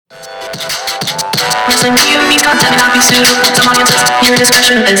content may not be suitable to some audiences. Your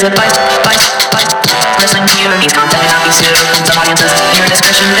discretion is advised. Wrestling POV's content may not be suitable to some audiences. Your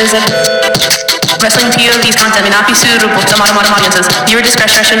discretion is advised. Wrestling POV's content may not be suitable to modern audiences. Your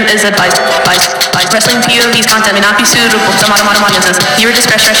discretion is advised. Wrestling POV's content may not be suitable to modern audiences. Your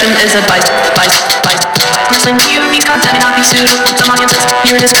discretion is advised. Wrestling POV's content may not be suitable to audiences.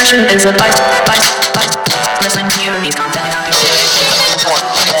 Your discretion is advised. Wrestling POV's content may not be suitable.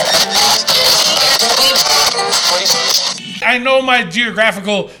 I know my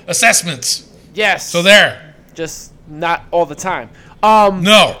geographical assessments. Yes. So there. Just not all the time.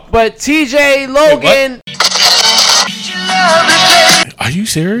 No. But TJ Logan. Wait, are you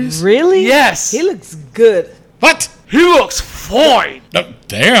serious? Really? Yes. He looks good. What? He looks fine. No,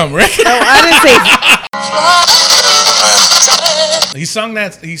 damn, Rick. No, I didn't say. He sang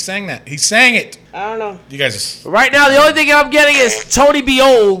that. He sang it. I don't know. You guys just... Right now, the only thing I'm getting is Tony B.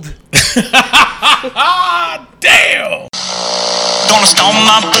 Old. Damn. Gonna stomp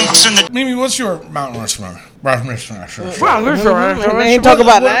my boots in the... Mimi, what's your Mount Rushmore? They ain't talk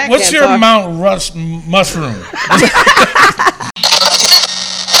about that. What's your Mount Rush mushroom?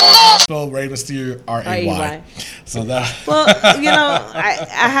 Spell Rey Mysterio R-A-Y. So that. Well,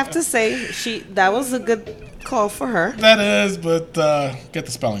 I have to say that was a good call for her. That is, but get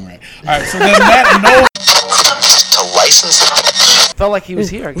the spelling right. All right, so then that To license it. Felt like he was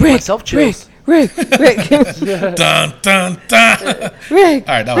here. I gave myself chills. Rick. dun dun dun. Rick. All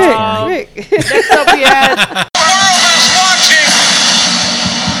right, that was corny. Rick. Next up, we had.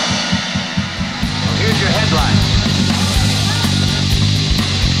 Here's your headline.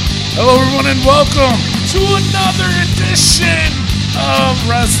 Hello, everyone, and welcome to another edition of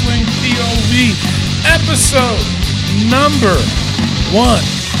Wrestling POV, episode number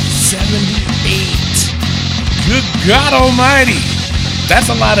 178. Good God Almighty, that's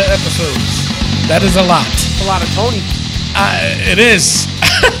a lot of episodes. That is a lot. A lot of Tony. It is.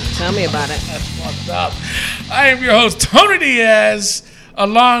 Tell me about it. That's fucked up. I am your host, Tony Diaz,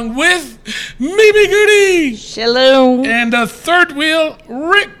 along with Mimi Goody. Shalom. And the third wheel,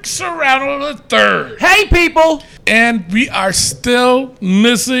 Rick Serrano III. Hey, people. And we are still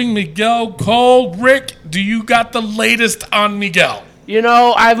missing Miguel Cole. Rick, do you got the latest on Miguel? You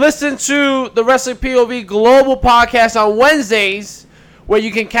know, I listened to the Wrestling POV Global podcast on Wednesdays, where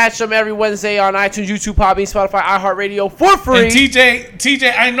you can catch them every Wednesday on iTunes, YouTube, Podbean, Spotify, iHeartRadio for free. And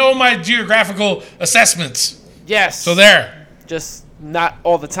TJ, I know my geographical assessments. Yes. So there. Just not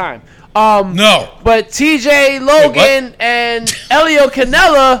all the time. No. But TJ Logan and Elio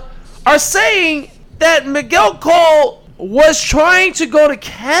Canella are saying that Miguel Cole was trying to go to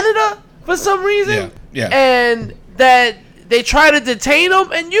Canada for some reason. Yeah. And that they try to detain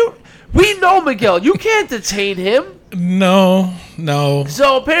him. And we know Miguel. You can't detain him. No.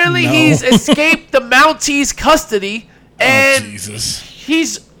 So apparently he's escaped the Mounties custody. And Jesus.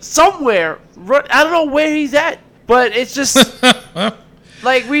 he's somewhere. I don't know where he's at. But it's just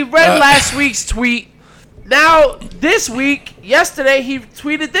like we read last week's tweet. Now, this week, yesterday, he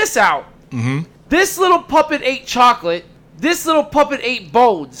tweeted this out. Mm-hmm. This little puppet ate chocolate. This little puppet ate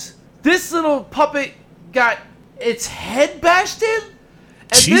bones. This little puppet got its head bashed in.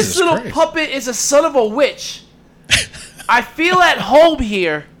 And Jesus this little Christ. puppet is a son of a witch. I feel at home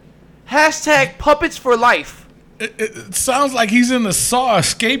here. Hashtag puppets for life. It sounds like he's in the Saw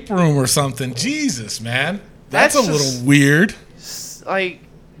escape room or something. Jesus, man. That's a little weird. Like,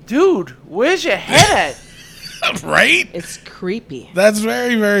 dude, where's your head at? Right? It's creepy. That's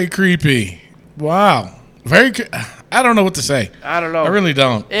very, very creepy. Wow. I don't know what to say. I don't know. I really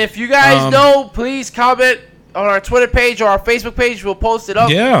don't. If you guys know, please comment on our Twitter page or our Facebook page. We'll post it up.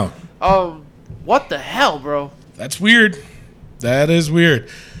 Yeah. What the hell, bro? That's weird. That is weird.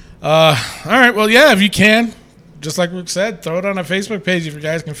 All right. Well, yeah, if you can, just like Rick said, throw it on our Facebook page if you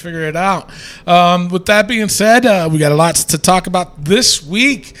guys can figure it out. With that being said, we got a lot to talk about this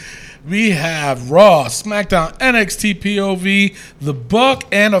week. We have Raw, SmackDown, NXT POV, the book,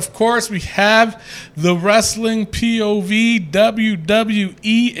 and of course we have the Wrestling POV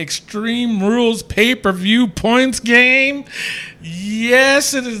WWE Extreme Rules pay-per-view points game.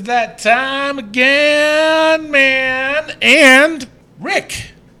 Yes, it is that time again, man. And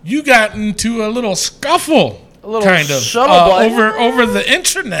Rick, you got into a little scuffle. A little kind of scuttlebutt. over the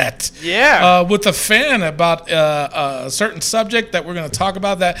internet, with a fan about a certain subject that we're going to talk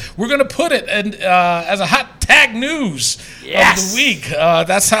about. That we're going to put it in, as a hot tag news of the week.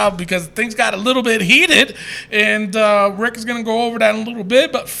 That's how, because things got a little bit heated, and Rick is going to go over that in a little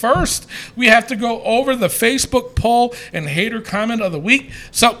bit. But first, we have to go over the Facebook poll and hater comment of the week.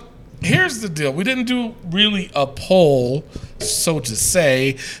 So here's the deal: we didn't do really a poll. so to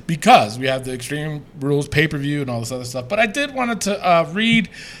say, because we have the Extreme Rules pay-per-view and all this other stuff. But I did wanted to read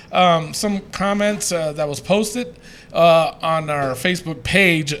some comments that was posted on our Facebook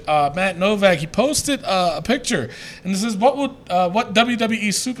page. Matt Novak, he posted a picture, and this is what WWE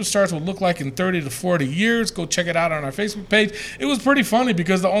superstars would look like in 30 to 40 years. Go check it out on our Facebook page. It was pretty funny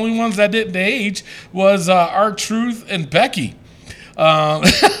because the only ones that didn't age was R-Truth and Becky.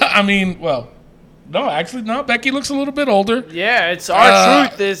 I mean, well, no, actually, no. Becky looks a little bit older. Yeah, it's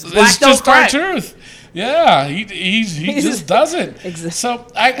R-Truth. It's black don't just crack. R-Truth. Yeah, he just doesn't. So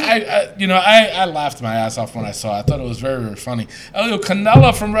I laughed my ass off when I saw it. I thought it was very, very funny. Elio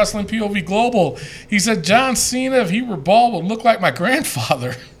Canella from Wrestling POV Global, he said John Cena, if he were bald, would look like my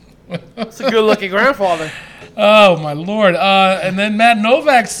grandfather. It's a good-looking grandfather. Oh my lord! And then Matt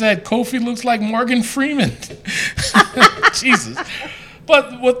Novak said Kofi looks like Morgan Freeman. Jesus.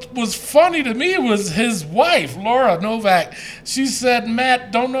 But what was funny to me was his wife, Laura Novak. She said,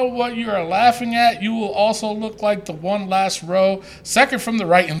 Matt, don't know what you are laughing at. You will also look like the one last row, second from the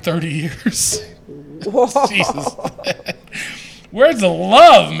right in 30 years. Jesus. Where's the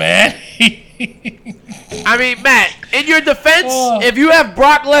love, man? I mean, Matt, in your defense, if you have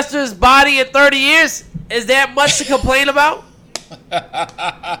Brock Lesnar's body in 30 years, is that much to complain about?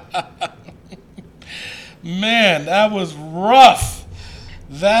 Man, that was rough.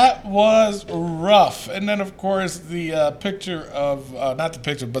 That was rough. And then, of course, the picture of, not the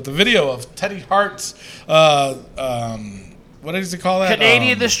picture, but the video of Teddy Hart's, what does he call that?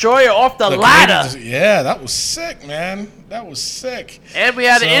 Canadian Destroyer off the ladder. Yeah, that was sick, man. That was sick. And we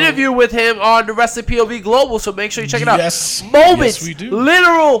had an interview with him on the Wrestling POV Global, so make sure you check it out. Yes. Moments, yes, we do.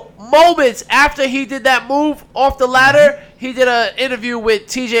 literal moments after he did that move off the ladder, he did an interview with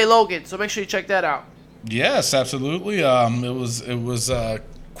TJ Logan, so make sure you check that out. Yes, absolutely. It was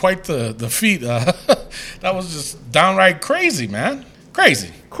quite the feat. That was just downright crazy, man.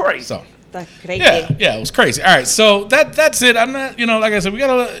 Crazy. So yeah, it was crazy. All right, so that's it. I'm not, like I said, we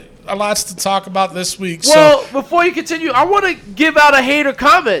got a lots to talk about this week. Well, before you continue, I want to give out a hater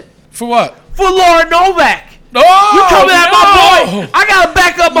comment. For what? For Laura Novak. Oh, you coming at my boy? I gotta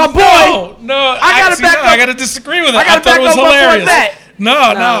back up my boy. No, I gotta disagree with it. I gotta thought back it was up hilarious.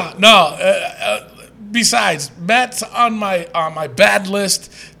 my boy No. Besides, Matt's on my bad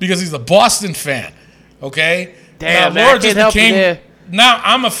list because he's a Boston fan. Okay. Damn, Laura just became. Now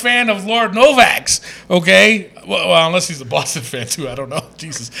I'm a fan of Lord Novak's. Okay. Well, unless he's a Boston fan too. I don't know.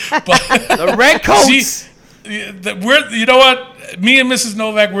 Jesus. But the Redcoats. You know what? Me and Mrs.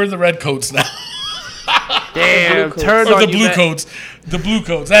 Novak, we're the Redcoats now. Damn. The Blue Coats. The Blue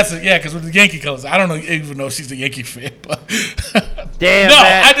Coats. That's it. Yeah, because with the Yankee colors. I don't even know if she's a Yankee fan. But damn. No,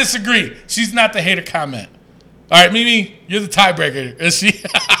 man. I disagree. She's not the hater comment. All right, Mimi, you're the tiebreaker. Is she?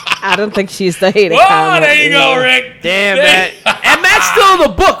 I don't think she's the hater comment. comment. Oh, there you go, Rick. Damn, man. And Matt's still in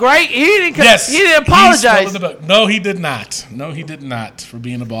the book, right? He didn't apologize. He's still in the book. No, he did not. No, he did not for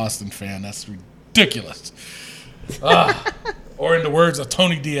being a Boston fan. That's ridiculous. Or in the words of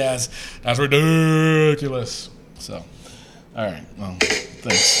Tony Diaz, that's ridiculous. So, all right. Well,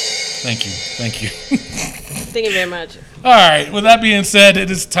 thanks. Thank you. Thank you very much. All right. With that being said, it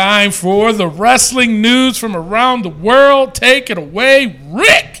is time for the wrestling news from around the world. Take it away,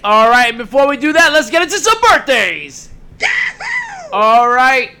 Rick. All right. And before we do that, let's get into some birthdays. All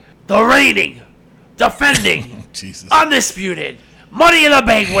right. The reigning, defending, undisputed, Money in the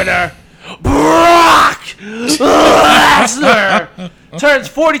Bank winner, Brock Lesnar, turns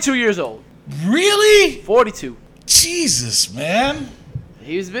 42 years old. Really? 42. Jesus, man.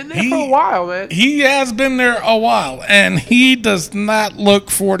 He's been there for a while, man. He has been there a while, and he does not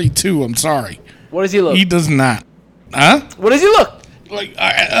look 42. I'm sorry. What does he look? He does not. Huh? What does he look? Like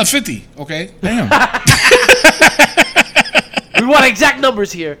 50. Okay. Damn. We want exact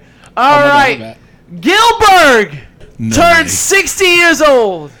numbers here. All right. Gilbert turns 60 years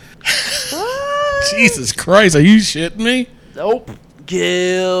old. Jesus Christ. Are you shitting me? Nope.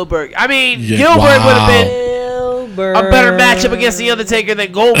 Gilbert. I mean, Gilbert would have been a better matchup against The Undertaker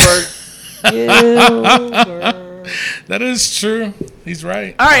than Goldberg. That is true. He's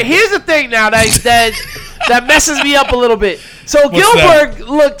right. All right, here's the thing now that messes me up a little bit. So Gilbert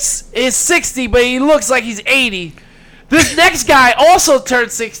is 60, but he looks like he's 80. This next guy also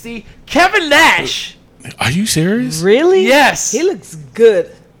turned 60, Kevin Nash. Are you serious? Really? Yes. He looks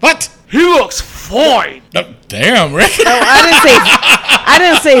good. What? He looks fine. Oh, damn, Rick. No, I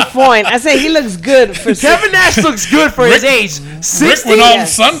didn't say fine. I said he looks good for Kevin Nash looks good for his age. 60 Rick went on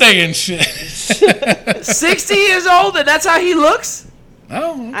Sunday and shit. 60 years old, and that's how he looks?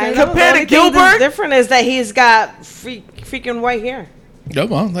 Oh, okay. I know, compared to the only thing that's Gilbert? different is that he's got freaking white hair. Yeah,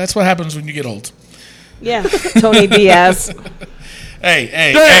 well, that's what happens when you get old. Yeah, Tony Diaz.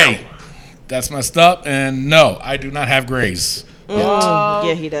 Hey. That's messed up. And no, I do not have grays.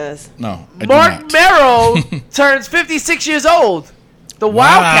 Yeah, he does. No, I Mark do not. Merrow turns 56 years old. The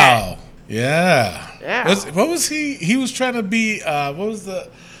Wildcat. Wow. Yeah. Yeah. What was he? He was trying to be. What was the?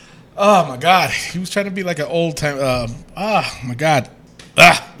 Oh my God. He was trying to be like an old time. Oh my God.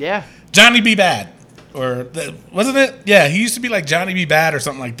 Yeah. Johnny B. Bad, wasn't it? Yeah, he used to be like Johnny B. Bad or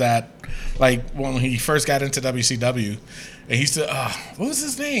something like that. Like when he first got into WCW, and he used to. What was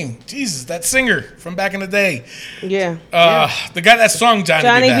his name? Jesus, that singer from back in the day. Yeah. The guy that sung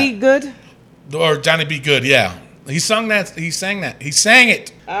Johnny B. B. Good? Or Johnny B. Good. Yeah, he sung that. He sang that. He sang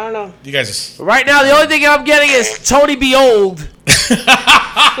it. I don't know. You guys just. Right now, the only thing I'm getting is Tony B. Old.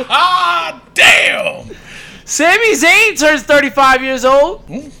 Damn. Sami Zayn turns 35 years old.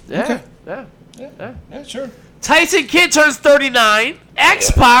 Okay. Yeah. Yeah, sure. Tyson Kidd turns 39.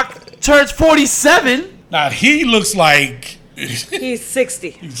 X-Pac turns 47. Now he looks like He's 60.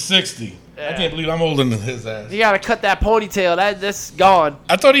 he's 60. I can't believe I'm older than his ass. You gotta cut that ponytail. That's gone.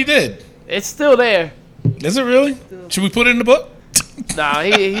 I thought he did. It's still there. Is it really? Should we put it in the book? Nah,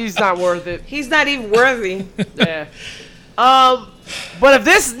 he's not worth it. He's not even worthy. Yeah. But if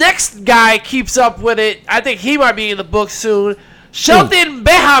this next guy keeps up with it, I think he might be in the book soon. Shelton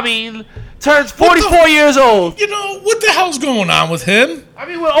Benjamin turns 44 years old. You know, what the hell's going on with him? I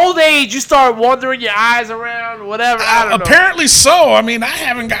mean, with old age, you start wandering your eyes around, whatever. I don't know. Apparently so. I mean, I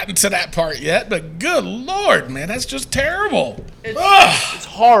haven't gotten to that part yet, but good Lord, man, that's just terrible. It's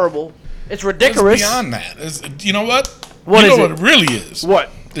horrible. It's ridiculous. It's beyond that. You know what? What you is know it? what it really is? What?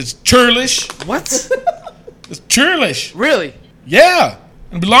 It's churlish. What? It's churlish. Really? Yeah.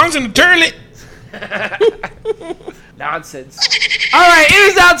 It belongs in the turlet. Nonsense. All right, it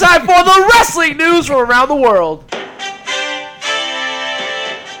is now time for the wrestling news from around the world.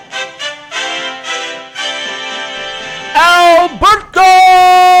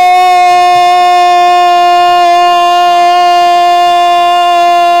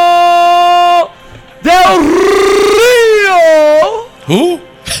 Alberto Del Rio. Who?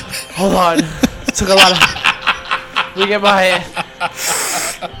 Hold on. Took a lot of. Let me get my hand.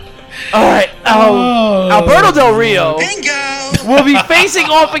 All right. Alberto Del Rio will be facing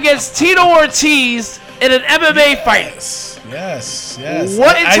off against Tito Ortiz in an MMA fight. Yes.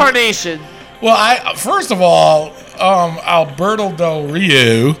 What incarnation? First of all, Alberto Del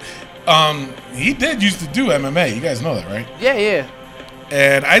Rio, he did used to do MMA. You guys know that, right? Yeah.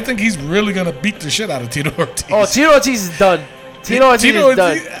 And I think he's really gonna beat the shit out of Tito Ortiz. Oh, Tito Ortiz is done. Tito Ortiz is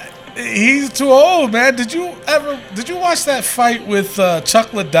done. He's too old, man. Did you watch that fight with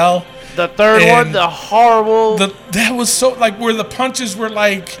Chuck Liddell? The third And one, the horrible. That was so like where the punches were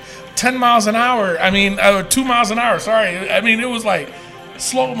like 10 miles an hour. I mean, 2 miles an hour. Sorry. I mean, it was like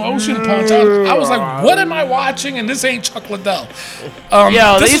slow motion punch. I was like, what am I watching? And this ain't Chuck Liddell.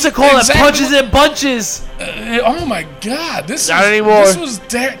 They used to call it punches and bunches. Oh my God! Not anymore. This was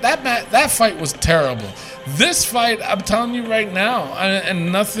that fight was terrible. This fight, I'm telling you right now,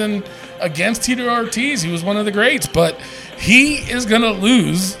 and nothing against Tito Ortiz. He was one of the greats, but he is gonna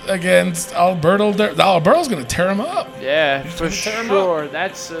lose against Alberto. Alberto's gonna tear him up. Yeah, for sure.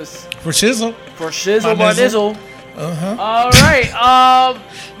 That's just For shizzle. for shizzle, My my nizzle. nizzle. All right.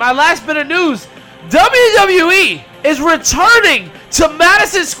 My last bit of news: WWE is returning to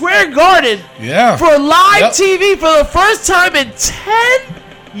Madison Square Garden Yeah. for live Yep. TV for the first time in 10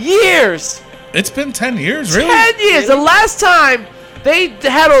 years. It's been 10 years, really? 10 years. The last time they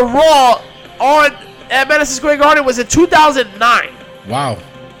had a Raw at Madison Square Garden was in 2009. Wow.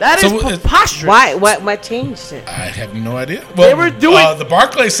 That is So it's- preposterous. Why? What changed it? I have no idea. Well, were doing- the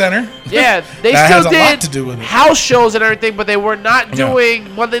Barclays Center. Yeah, they That still has a did lot to do with it. house shows and everything, but they were not Yeah.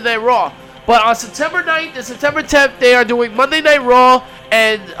 doing Monday Night Raw. But on September 9th and September 10th, they are doing Monday Night Raw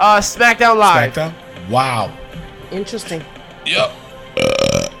and SmackDown Live. SmackDown. Wow. Interesting. Yep.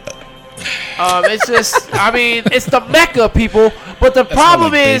 It's just, I mean, it's the Mecca, people. But the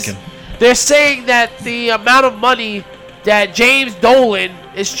problem like is, bacon. they're saying that the amount of money that James Dolan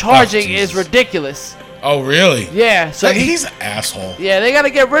is charging is Jesus. ridiculous. Oh, really? Yeah, so He's an asshole. yeah, they got to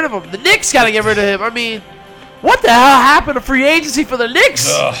get rid of him. The Knicks got to get rid of him. I mean, what the hell happened to free agency for the Knicks?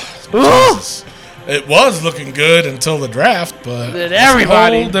 Ugh, Ugh. Jesus. It was looking good until the draft, but Then that's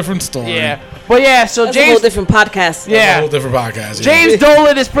everybody- a whole different story. Yeah, but yeah, so That's a whole James, different podcast. A yeah, whole different podcast. Yeah. James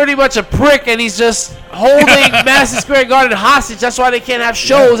Dolan is pretty much a prick, and he's just holding Madison Square Garden hostage. That's why they can't have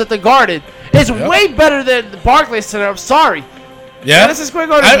shows at the Garden. It's way better than the Barclays Center. I'm sorry. Yeah. Madison Square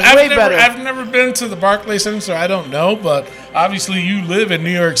Garden is way better. I've never been to the Barclays Center, so I don't know. But obviously, you live in New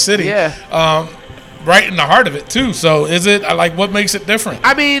York City. Yeah. right in the heart of it too. So is it like what makes it different?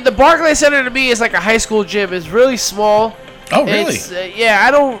 I mean, the Barclays Center to me is like a high school gym. It's really small. Oh, really? It's, yeah,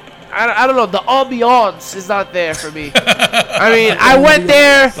 I don't know. The ambiance is not there for me. I mean, I went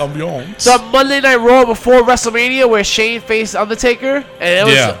there Ambiance. the Monday Night Raw before WrestleMania where Shane faced Undertaker, and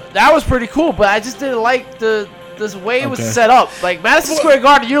that was pretty cool. But I just didn't like this way it was set up. Like Madison Square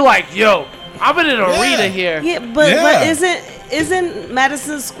Garden, you're like, yo, I'm in an arena here. Yeah, but isn't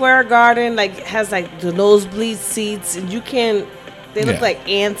Madison Square Garden has like the nosebleed seats, and you can they look like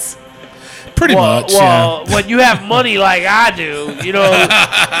ants. Pretty much. Well, when you have money like I do, you know,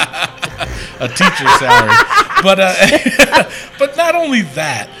 a teacher's salary. But not only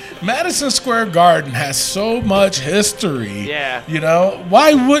that, Madison Square Garden has so much history. Yeah. You know,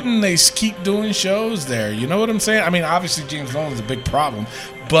 why wouldn't they keep doing shows there? You know what I'm saying? I mean, obviously James Dolan is a big problem,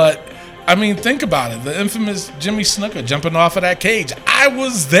 but I mean, think about it. The infamous Jimmy Snuka jumping off of that cage. I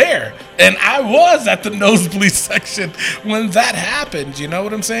was there, and I was at the nosebleed section when that happened. You know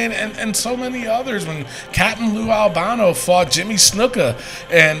what I'm saying? And so many others when Captain Lou Albano fought Jimmy Snuka.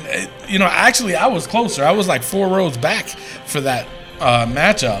 And, you know, actually, I was closer. I was like 4 rows back for that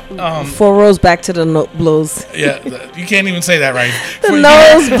matchup. 4 rows back to the blows. Yeah, you can't even say that right. The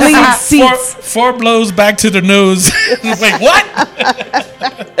nosebleed seats. 4 blows back to the nose. Wait, what?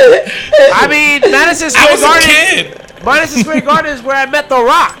 I mean, Madison Square was a Garden. kid. Madison Square Garden is where I met The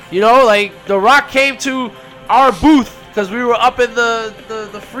Rock. You know, like The Rock came to our booth because we were up in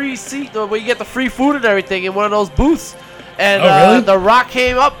the free seat where you get the free food and everything in one of those booths. And really? The Rock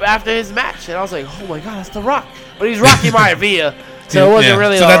came up after his match, and I was like, oh my god, that's The Rock. But he's Rocky Maivia. So it wasn't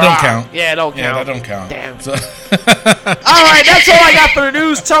really so The that Rock. don't count. Yeah, it don't count. Yeah, that don't count. Damn. So All right, that's all I got for the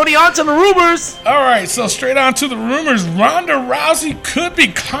news. Tony, on to the rumors. all right, so straight on to the rumors. Ronda Rousey could be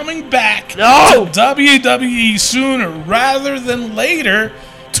coming back No. to WWE sooner rather than later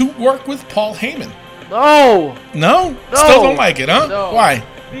to work with Paul Heyman. No. No? No. Still don't like it, huh? No. Why?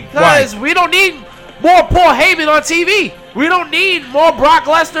 Because we don't need more Paul Heyman on TV. We don't need more Brock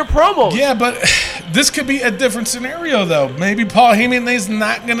Lesnar promos. Yeah, but this could be a different scenario, though. Maybe Paul Heyman is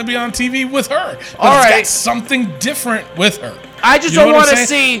not going to be on TV with her. But All it's right. got something different with her. I just You know don't what I'm want to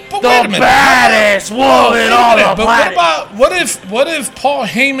saying? see But the wait a minute. baddest woman Wait a on minute, the but planet. what if Paul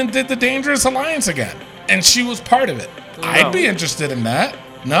Heyman did the Dangerous Alliance again and she was part of it? I'd be interested in that.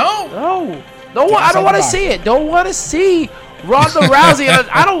 No? No, I don't want to about see it. Don't want to see Ronda Rousey.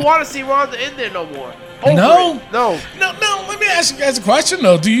 I don't want to see Ronda in there no more. Over No? it. No. No, let me ask you guys a question,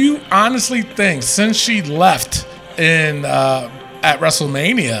 though. Do you honestly think since she left at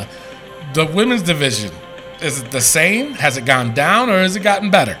WrestleMania, the women's division, is it the same? Has it gone down or has it gotten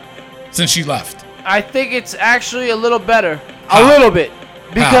better since she left? I think it's actually a little better. How? A little bit.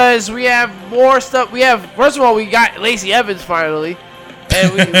 Because we have more stuff. First of all, we got Lacey Evans finally.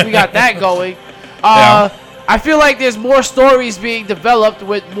 And we got that going. Yeah. I feel like there's more stories being developed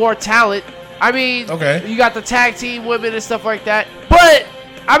with more talent. I mean, Okay. you got the tag team women and stuff like that. But,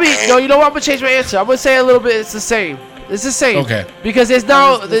 I mean, no, you know what? I'm going to change my answer. I'm going to say a little bit it's the same. It's the same. Okay. Because there's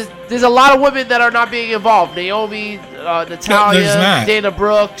a lot of women that are not being involved. Naomi, Natalia, there's not. Dana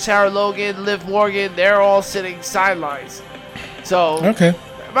Brooke, Sarah Logan, Liv Morgan, they're all sitting sidelines. So, Okay.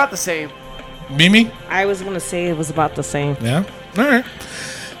 about the same. Mimi? I was gonna say it was about the same. Yeah? All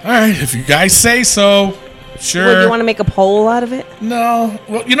right. If you guys say so, sure. Would you want to make a poll out of it? No.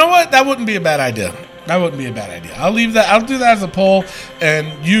 Well, you know what? That wouldn't be a bad idea. I'll leave that. I'll do that as a poll,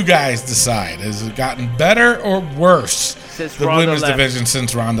 and you guys decide. Has it gotten better or worse? Since the Ronda women's left. division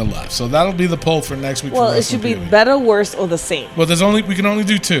since Ronda left. So that'll be the poll for next week. Well, for it should be Wrestling POV. better, worse, or the same. Well, we can only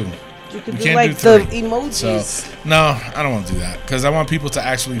do 2. You could We do can't like do the 3. emojis. So no, I don't want to do that because I want people to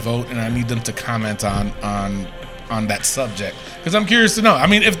actually vote, and I need them to comment on that subject because I'm curious to know. I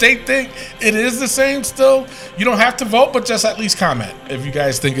mean, if they think it is the same, still, you don't have to vote, but just at least comment if you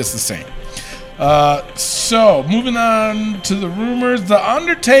guys think it's the same. So moving on to the rumors, The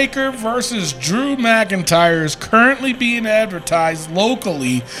Undertaker versus Drew McIntyre is currently being advertised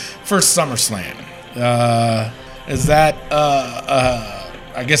locally for SummerSlam. Is that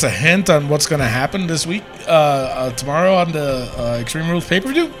I guess a hint on what's going to happen this week, tomorrow on the Extreme Rules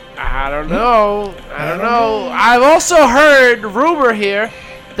pay-per-view? I don't know. I don't know. I've also heard rumor here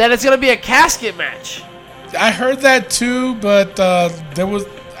that it's going to be a casket match. I heard that too, but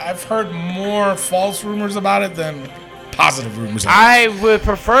I've heard more false rumors about it than positive rumors. I would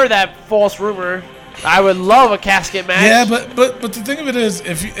prefer that false rumor. I would love a casket match. Yeah, but the thing of it is,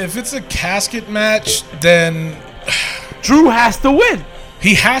 if it's a casket match, then Drew has to win.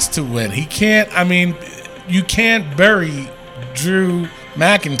 he has to win. He can't. I mean, you can't bury Drew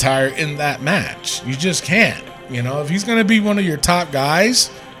McIntyre in that match. You just can't. You know, if he's going to be one of your top guys,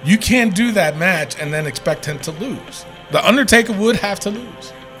 You can't do that match and then expect him to lose. The Undertaker would have to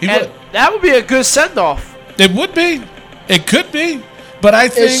lose. He And would. that would be a good send off. It would be. It could be. But I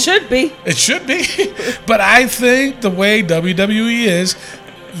think It should be. It should be. But I think the way WWE is,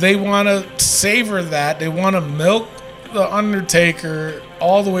 they want to savor that. They want to milk the Undertaker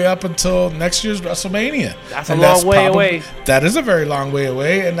all the way up until next year's WrestleMania. That's a long way away. That is a very long way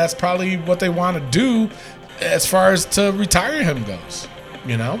away, and that's probably what they want to do as far as to retire him goes.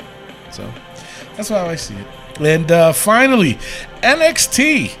 You know? So that's how I see it. And finally,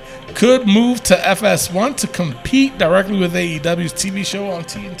 NXT could move to FS1 to compete directly with AEW's TV show on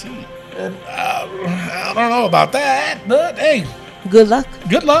TNT. And I don't know about that, but hey, Good luck.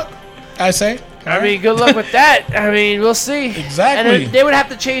 good luck, I say. I mean, good luck with that. I mean, we'll see. Exactly. And then they would have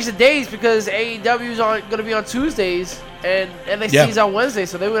to change the days because AEW's going to be on Tuesdays and NXT's on Wednesdays,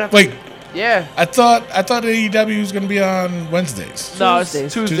 so they would have to. Wait, Yeah. I thought AEW was going to be on Wednesdays. No, it's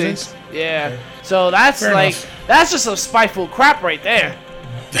Tuesdays. Tuesdays. Yeah. So that's Fair enough. that's just some spiteful crap right there.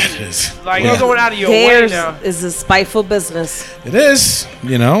 That is. Like, Yeah. you're going out of your way Theirs now. is a spiteful business. It is,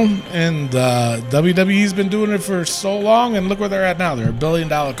 you know, and WWE's been doing it for so long, and look where they're at now. They're $1 billion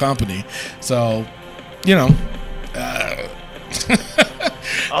company. So, you know, AEW's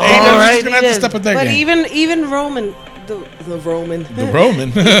right, going to have to step up their But game. even Roman, the Roman, The Roman.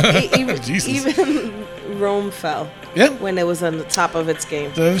 even, Jesus. even Rome fell Yeah, when it was on the top of its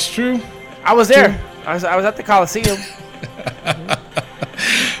game. that is true. I was there. I was at the Coliseum.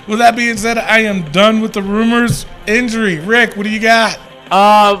 With that being said, I am done with the rumors. Injury. Rick, what do you got?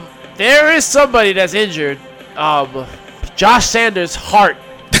 There is somebody that's injured. Josh Sanders' heart.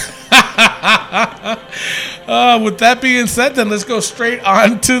 With that being said, then let's go straight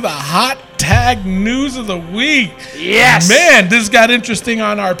on to the hot tag news of the week. Yes. Man, this got interesting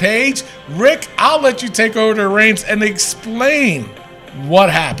on our page. Rick, I'll let you take over the reins and explain what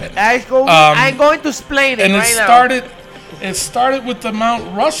happened. I'm going to explain it And right it started with the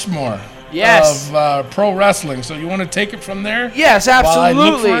Mount Rushmore Yes. of pro wrestling. So you want to take it from there? now. Yes, While I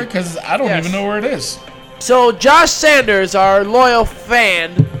look for it, absolutely. because I don't Yes. even know where it is. So Josh Sanders, our loyal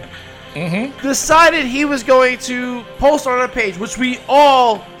fan, decided he was going to post on our page, which we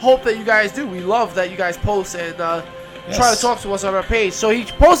all hope that you guys do. We love that you guys post and try Yes. to talk to us on our page. So he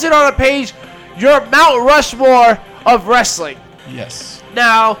posted on our page your Mount Rushmore of wrestling. Yes.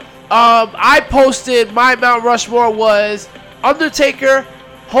 Now, I posted my Mount Rushmore was Undertaker,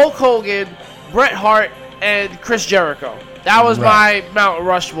 Hulk Hogan, Bret Hart, and Chris Jericho. That was Right. my Mount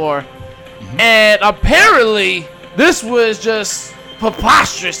Rushmore. And apparently, this was just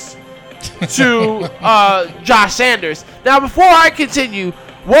preposterous to Josh Sanders. Now, before I continue,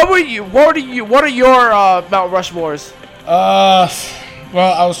 what are your Mount Rushmores?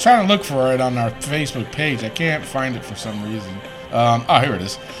 Well, I was trying to look for it on our Facebook page. I can't find it for some reason. Here it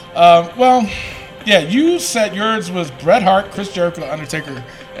is. Well, yeah, you said yours was Bret Hart, Chris Jericho, Undertaker,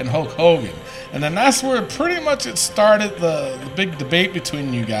 and Hulk Hogan. And then that's where pretty much it started the big debate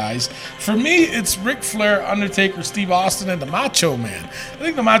between you guys. For me, it's Ric Flair, Undertaker, Steve Austin, and the Macho Man. I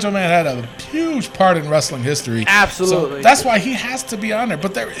think the Macho Man had a huge part in wrestling history. Absolutely. So that's why he has to be on there.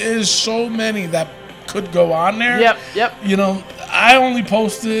 But there is so many that could go on there. Yep. You know, I only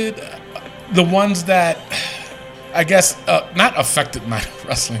posted the ones that I guess not affected my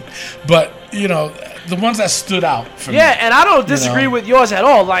wrestling, but you know, the ones that stood out for me. Yeah, and I don't disagree know? with yours at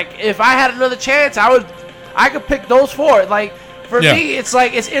all. Like, if I had another chance, I could pick those four. Like, for Yeah. me, it's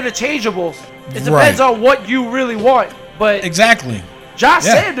like it's interchangeable. It depends Right. on what you really want. But Exactly. Josh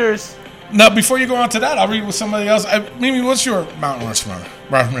Yeah. Sanders, Now, before you go on to that, I'll read with somebody else. Mimi, what's your Mount Rushmore?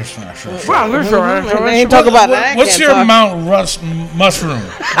 well, I ain't talk about that. I What's can't your talk. Mount Rush mushroom?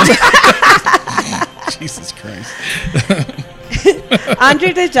 Jesus Christ.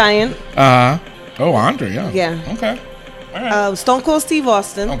 Andre the Giant, Oh, Andre, yeah. Yeah. Okay. All right. Stone Cold Steve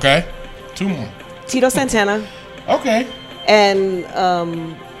Austin, Okay. Two more. Tito Santana, Okay. and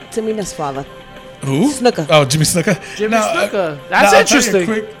Tamina's father. Who? Snuka. Oh, Jimmy Snuka. Jimmy Now, Snuka. That's now,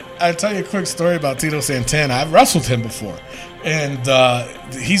 interesting. I'll tell you a quick story about Tito Santana. I've wrestled him before. And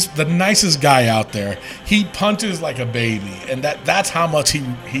he's the nicest guy out there. He punches like a baby. And that's how much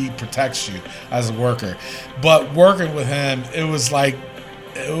he protects you as a worker. But working with him, it was like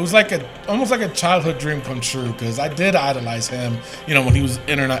almost like a childhood dream come true, because I did idolize him, you know, when he was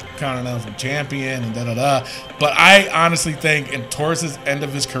Intercontinental Champion and da-da-da. But I honestly think, and towards his end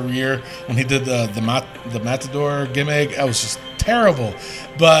of his career, when he did the Matador gimmick, it was just terrible.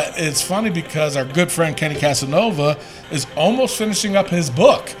 But it's funny because our good friend Kenny Casanova is almost finishing up his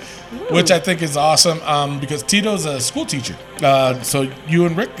book, which I think is awesome, because Tito's a school teacher. So you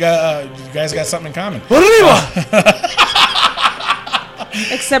and Rick, you guys got something in common.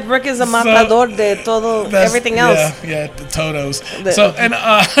 Except Rick is a matador de todo, everything else. Yeah, the Totos. The- So, and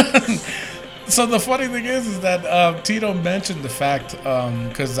so the funny thing is that Tito mentioned the fact,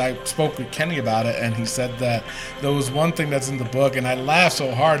 because I spoke with Kenny about it, and he said that there was one thing that's in the book, and I laughed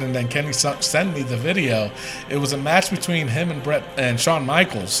so hard, and then Kenny sent me the video. It was a match between him and Brett and Shawn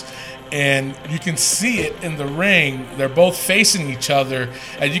Michaels. And you can see it in the ring. They're both facing each other,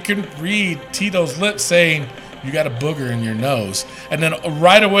 and you can read Tito's lips saying, "You got a booger in your nose." And then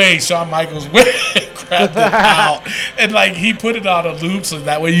right away, Shawn Michaels grabbed it out, and like he put it on a loop so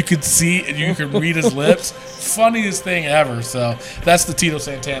that way you could see and you could read his lips. Funniest thing ever. So that's the Tito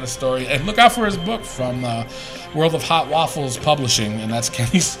Santana story. And look out for his book from World of Hot Waffles Publishing, and that's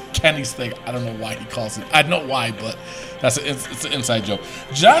Kenny's thing. I don't know why he calls it. I know why, but it's an inside joke.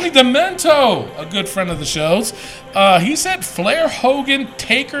 Johnny Demento, a good friend of the show's, he said Flair, Hogan,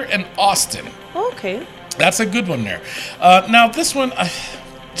 Taker, and Austin. Okay. That's a good one there. Now this one,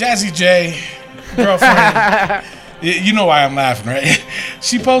 Jazzy J, girlfriend, you know why I'm laughing, right?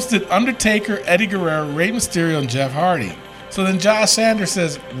 She posted Undertaker, Eddie Guerrero, Rey Mysterio, and Jeff Hardy. So then Josh Sanders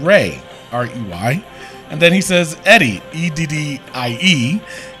says Ray, R-E-Y, and then he says Eddie, E-D-D-I-E,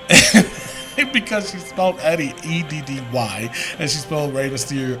 because she spelled Eddie, E-D-D-Y, and she spelled Rey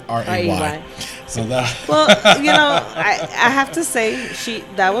Mysterio, R-A-Y. So that. Well, I have to say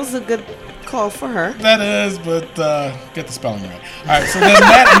that was a good call for her. That is, but get the spelling right. All right, so then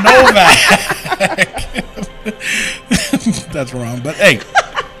Matt Novak. That's wrong, but hey,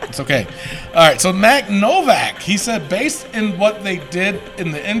 it's okay. All right, so Matt Novak, he said, based in what they did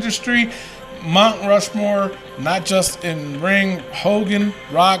in the industry, Mount Rushmore, not just in ring, Hogan,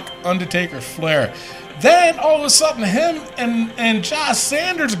 Rock, Undertaker, Flair. Then all of a sudden, him and Josh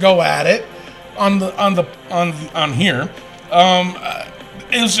Sanders go at it on here.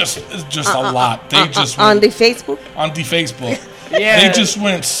 It's just a lot. They just on the Facebook. On the Facebook. Yeah. They just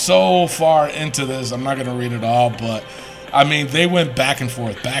went so far into this. I'm not gonna read it all, but I mean they went back and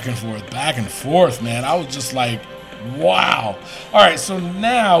forth, man. I was just like, wow. All right, so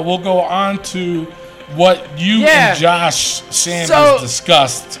now we'll go on to what you and Josh Sanders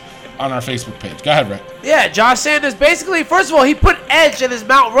discussed on our Facebook page. Go ahead, Rick. Yeah, Josh Sanders basically, first of all, he put Edge in his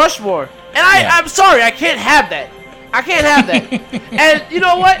Mount Rushmore. And I'm sorry, I can't have that. I can't have that. And you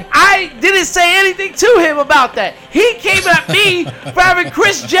know what? I didn't say anything to him about that. He came at me for having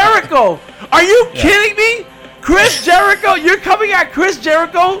Chris Jericho. Are you kidding me? Chris Jericho, you're coming at Chris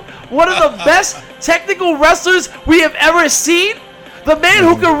Jericho, one of the best technical wrestlers we have ever seen? The man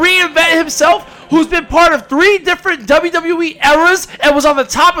who can reinvent himself, who's been part of 3 different WWE eras and was on the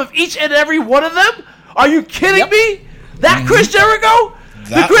top of each and every one of them? Are you kidding me? That Chris Jericho?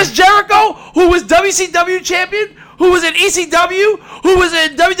 The Chris Jericho who was WCW champion, who was in ECW, who was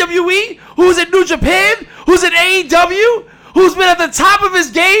in WWE, who was in New Japan, who's in AEW, who's been at the top of his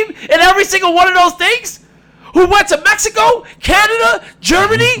game in every single one of those things? Who went to Mexico, Canada,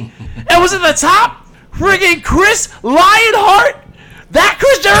 Germany, and was at the top? Friggin' Chris Lionheart? That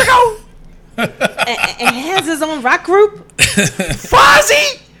Chris Jericho? And he has his own rock group.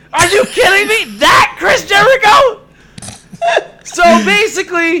 Fozzy? Are you kidding me? That Chris Jericho? So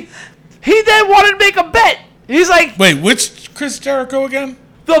basically, he then wanted to make a bet. He's like, wait, which Chris Jericho again?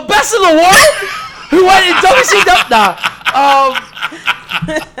 The best in the world? Who went in WCW?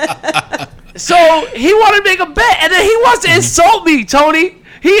 So he wanted to make a bet, and then he wants to insult me, Tony.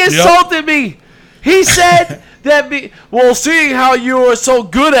 He insulted me. He said that seeing how you were so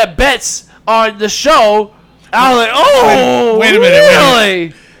good at bets on the show, I was like, oh, wait a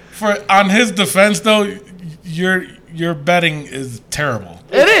minute, really? On his defense, though, your betting is terrible.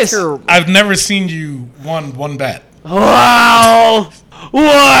 It is. I've never seen you won one bet. Wow.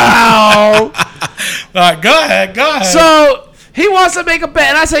 All right, go ahead. So he wants to make a bet,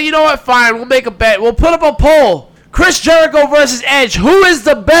 and I said, you know what? Fine, we'll make a bet. We'll put up a poll. Chris Jericho versus Edge. Who is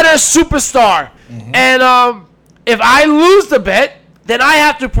the better superstar? And if I lose the bet, then I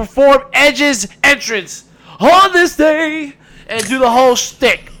have to perform Edge's entrance on this day and do the whole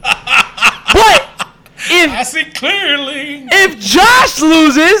shtick. But I see clearly. If Josh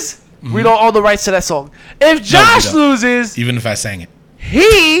loses, we don't own the rights to that song. If Josh loses, even if I sang it,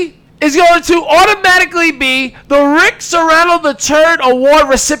 he is going to automatically be the Rick Serrano the Turd Award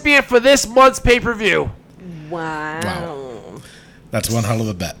recipient for this month's pay-per-view. Wow. That's one hell of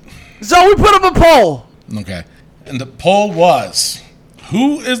a bet. So we put up a poll. Okay. And the poll was,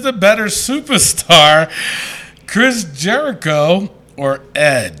 who is the better superstar, Chris Jericho or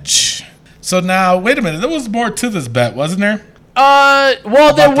Edge? So now, wait a minute. There was more to this bet, wasn't there?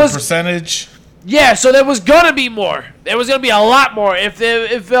 Well, there was the percentage. Yeah, so there was gonna be more. There was gonna be a lot more. If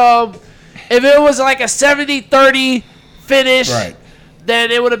it was like a 70-30 finish, right,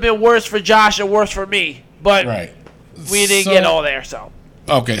 then it would have been worse for Josh and worse for me. But Right. we didn't So- get all there, so.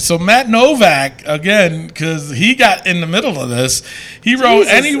 Okay, so Matt Novak, again, because he got in the middle of this, he wrote,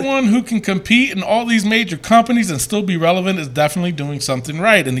 Jesus. anyone who can compete in all these major companies and still be relevant is definitely doing something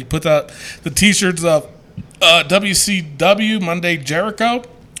right. And he put out the T-shirts of WCW, Monday Jericho,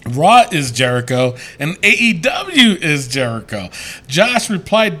 Raw is Jericho, and AEW is Jericho. Josh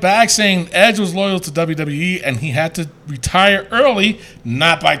replied back saying Edge was loyal to WWE and he had to retire early,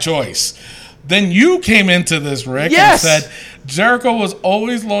 not by choice. Then you came into this, Rick, Yes. and said Jericho was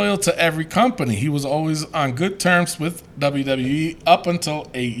always loyal to every company. He was always on good terms with WWE up until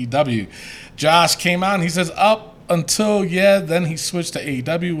AEW. Josh came out and he says up until, then he switched to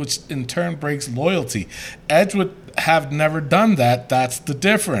AEW, which in turn breaks loyalty. Edge would have never done that. That's the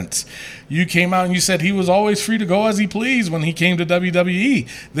difference. You came out and you said he was always free to go as he pleased when he came to WWE.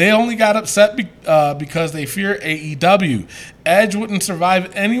 They only got upset because they fear AEW. Edge wouldn't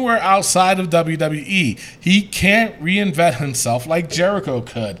survive anywhere outside of WWE. He can't reinvent himself like Jericho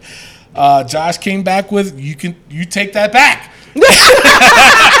could. Josh came back with, you take that back.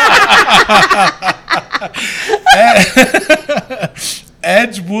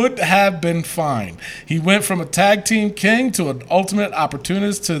 Edge would have been fine. He went from a tag team king to an ultimate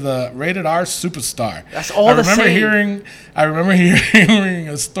opportunist to the rated R superstar. That's all the same. I remember hearing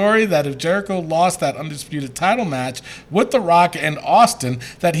a story that if Jericho lost that undisputed title match with The Rock and Austin,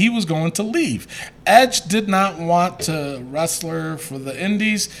 that he was going to leave. Edge did not want to wrestler for the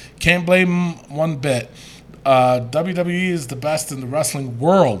indies. Can't blame him one bit. WWE is the best in the wrestling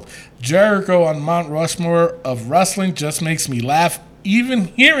world. Jericho on Mount Rushmore of wrestling just makes me laugh even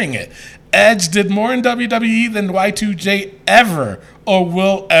hearing it. Edge did more in WWE than Y2J ever or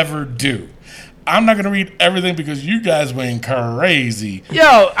will ever do. I'm not going to read everything because you guys went crazy.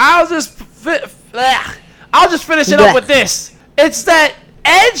 Yo, I'll just finish it up with this. It's that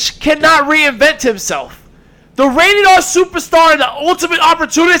Edge cannot reinvent himself. The rated R superstar and the ultimate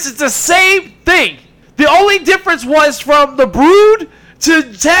opportunist is the same thing. The only difference was from the Brood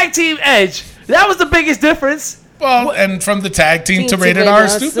to Tag Team Edge. That was the biggest difference. Well, and from the tag team to rated R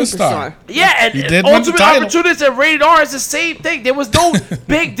superstar. Yeah, and He did win the Ultimate title. Opportunist and Rated R is the same thing. There was no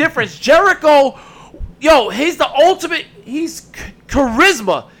big difference. Jericho, he's the ultimate. He's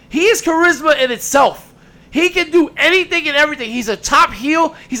charisma. He is charisma in itself. He can do anything and everything. He's a top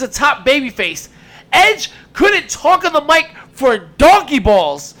heel. He's a top babyface. Edge couldn't talk on the mic for donkey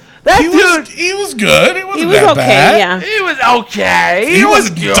balls. That dude, he was good. He wasn't He was that okay, bad. yeah. he was okay. He was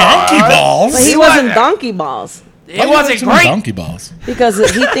good. donkey balls. But he wasn't donkey balls He Why you wasn't like so many great. Donkey balls. because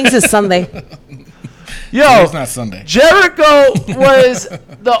he thinks it's Sunday. Yo, It's not Sunday. Jericho was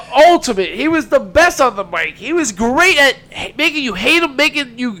the ultimate. He was the best on the mic. He was great at making you hate him,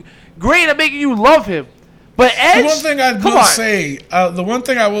 making you great at making you love him. But Edge, The one thing I come will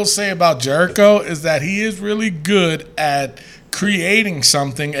on. say, about Jericho is that he is really good at creating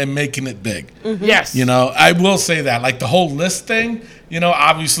something and making it big. Yes. I will say that. Like the whole list thing,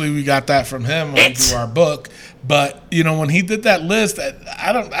 obviously we got that from him through our book. But when he did that list,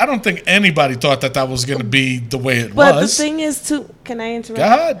 I don't think anybody thought that was going to be the way it But was. the thing is, too, can I interrupt? Go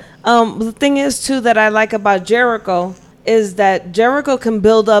ahead. The thing is, too, that I like about Jericho is that Jericho can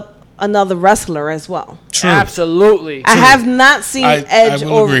build up another wrestler as well. True. Absolutely. I have not seen I Edge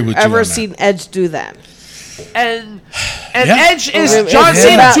will or agree with you on ever that. seen Edge do that. And Yeah. Edge is If- John if-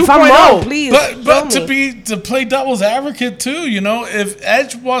 Cena if I'm wrong, 2.0. please. But show me. to play devil's advocate too, if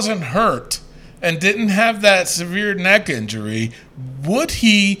Edge wasn't hurt and didn't have that severe neck injury, would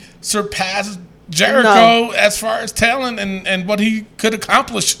he surpass Jericho as far as talent and what he could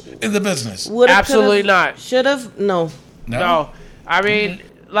accomplish in the business? Absolutely not. Should have. No. No. I mean,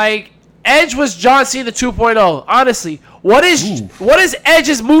 Edge was John Cena 2.0. Honestly, what is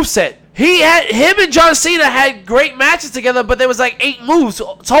Edge's moveset? Him and John Cena had great matches together, but there was 8 moves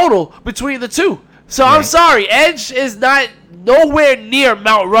total between the two. So I'm sorry, Edge is not nowhere near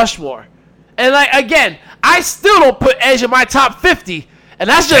Mount Rushmore. And again, I still don't put Edge in my top 50, and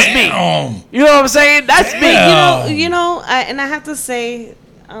that's just me. You know what I'm saying? That's me. I have to say,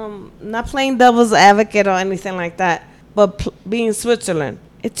 not playing devil's advocate or anything like that, but being Switzerland,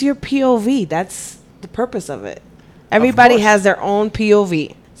 it's your POV. That's the purpose of it. Everybody has their own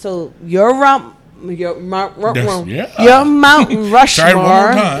POV. So your Mount Rushmore Try it one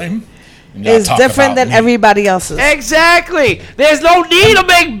more time. and y'all is talk different about than me. everybody else's. Exactly. There's no need to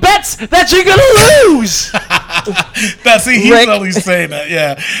make bets that you're gonna lose. He's Rick. always saying that.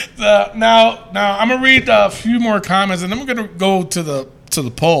 Yeah. Now I'm gonna read a few more comments, and then we're gonna go to the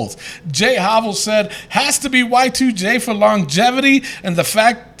polls. Jay Havel said has to be Y2J for longevity and the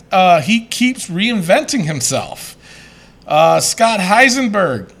fact he keeps reinventing himself. Scott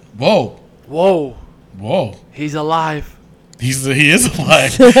Heisenberg. Whoa. Whoa. He's alive. He is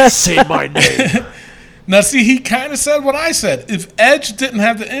alive. Say my name. Now, see, he kind of said what I said. If Edge didn't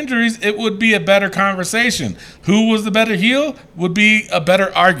have the injuries, it would be a better conversation. Who was the better heel would be a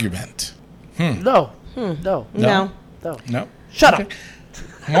better argument. No. No. No. Shut up.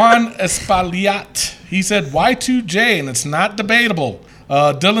 Juan Espaliat. He said Y2J, and it's not debatable.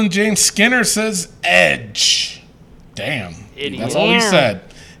 Dylan James Skinner says Edge. Damn. Idiot. That's all he said.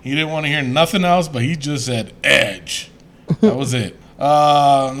 He didn't want to hear nothing else, but he just said Edge. That was it.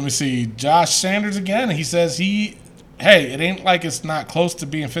 Let me see. Josh Sanders again. He says hey, it ain't like it's not close to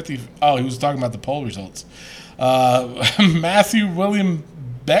being 50. Oh, he was talking about the poll results. Matthew William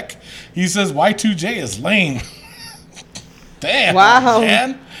Beck. He says Y2J is lame. Damn. Wow.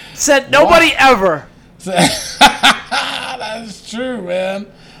 Man. Said nobody ever. That is true, man.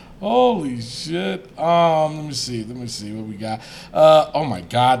 Holy shit. Let me see what we got. Oh my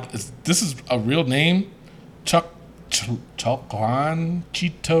God, this is a real name. Chokwan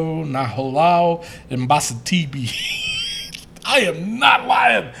Chito Naholau Mbasatibi. I am not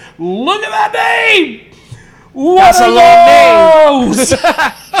lying. Look at that name. What That's a long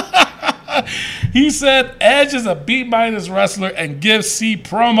name. He said Edge is a B- wrestler and gives C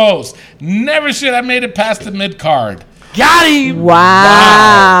promos. Never should have made it past the mid card. Got him.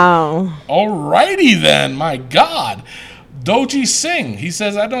 Wow. Alrighty then, my God. Doji Singh, he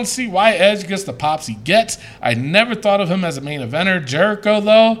says, I don't see why Edge gets the pops he gets. I never thought of him as a main eventer. Jericho,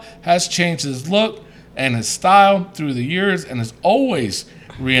 though, has changed his look and his style through the years and is always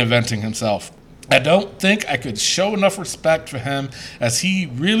reinventing himself. I don't think I could show enough respect for him as he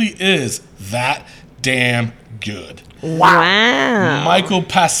really is that damn good. Wow. Michael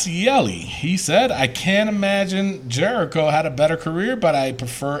Pacielli, he said, I can't imagine Jericho had a better career, but I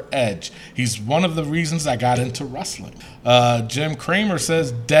prefer Edge. He's one of the reasons I got into wrestling. Jim Kramer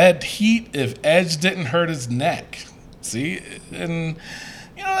says, dead heat if Edge didn't hurt his neck. See? And,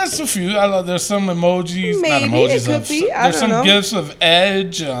 you know, that's a few. There's some emojis, Maybe, not emojis. it could be. I There's don't some know. gifs of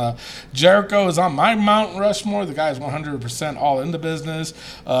Edge. Jericho is on my Mount Rushmore. The guy's 100% all in the business.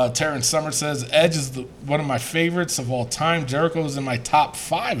 Terrence Summer says, Edge is one of my favorites of all time. Jericho is in my top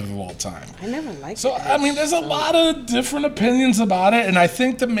 5 of all time. I never liked So, Edge, I mean, there's a lot of different opinions about it. And I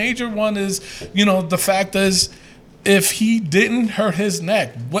think the major one is, you know, the fact is, if he didn't hurt his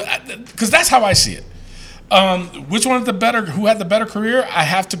neck, because that's how I see it. Which one who had the better career? I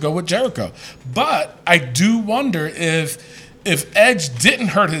have to go with Jericho. But I do wonder if Edge didn't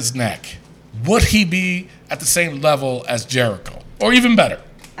hurt his neck, would he be at the same level as Jericho? Or even better?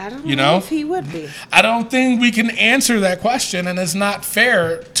 I don't You know know? if he would be. I don't think we can answer that question, and it's not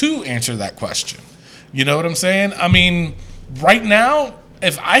fair to answer that question. You know what I'm saying? I mean, right now,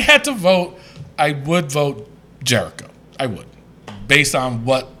 if I had to vote, I would vote Jericho. I would, based on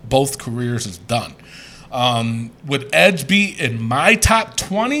what both careers has done. Would Edge be in my top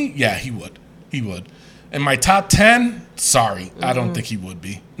 20? Yeah, he would. He would. In my top 10? Sorry, I don't think he would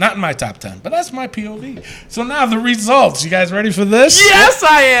be. Not in my top 10, but that's my POV. So now the results. You guys ready for this? Yes,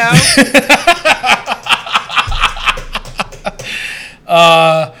 I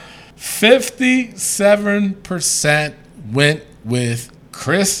am. 57% went with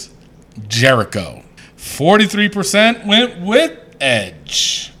Chris Jericho. 43% went with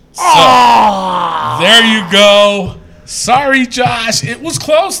Edge. So, there you go. Sorry, Josh. It was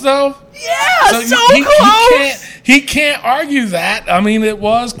close, though. Yeah, so he close. He can't argue that. I mean, it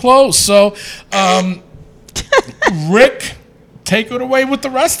was close. So, Rick, take it away with the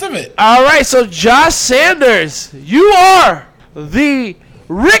rest of it. All right, so Josh Sanders, you are the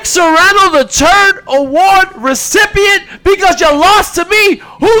Rick Serrano III Award recipient because you lost to me.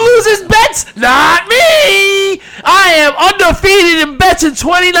 Who loses bets? Not me. I am undefeated in bets in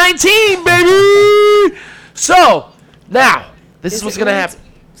 2019, baby. So, now, this is what's going to happen.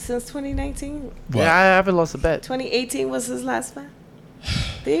 Since 2019? What? Yeah, I haven't lost a bet. 2018 was his last bet?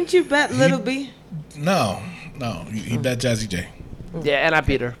 Didn't you bet Little B? No. He bet Jazzy J. Yeah, and I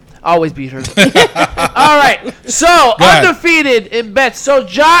beat her. Always beat her. All right. So, ahead. undefeated in bets. So,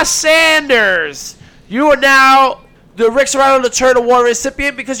 Josh Sanders, you are now the Rick Serrano III Award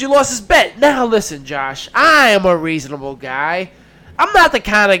recipient because you lost his bet. Now, listen, Josh. I am a reasonable guy. I'm not the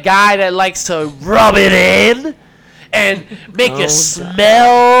kind of guy that likes to rub it in and make you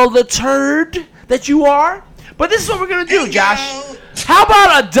smell the turd that you are. But this is what we're going to do, Josh. How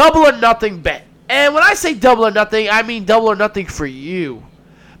about a double or nothing bet? And when I say double or nothing, I mean double or nothing for you.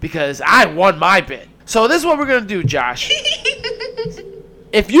 Because I won my bet. So this is what we're going to do, Josh.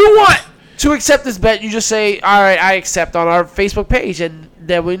 If you want to accept this bet, you just say, all right, I accept on our Facebook page, and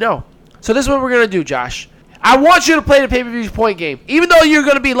then we know. So this is what we're going to do, Josh. I want you to play the pay-per-view point game. Even though you're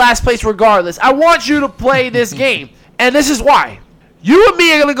going to be last place regardless, I want you to play this game. And this is why. You and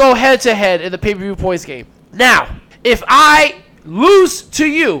me are going to go head-to-head in the pay-per-view points game. Now, if I lose to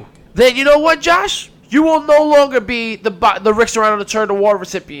you, then you know what, Josh? You will no longer be the Rick Serrano the Turn Award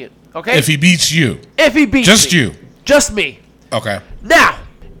recipient. Okay? If he beats you. If he beats Just me. you. Just me. Okay. Now,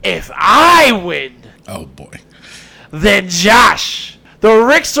 if I win, Oh, boy. then Josh, the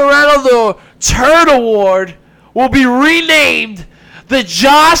Rick Serrano the Turd Award will be renamed the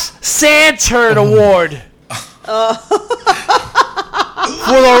Josh Sandturd Award.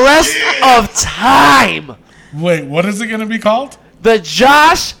 For the rest of time. Wait, what is it going to be called? The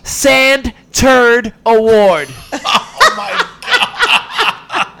Josh Sandturd Award. Oh, my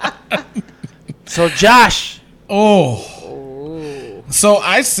God. So, Josh. Oh. So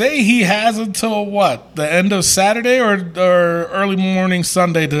I say he has until what? The end of Saturday or early morning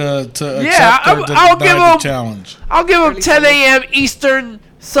Sunday to accept or to I'll deny give the him- challenge. I'll give him 10 a.m. Eastern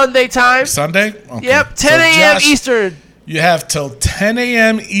Sunday time. Sunday? Okay. Yep, 10 So, a.m. Josh, Eastern. You have till 10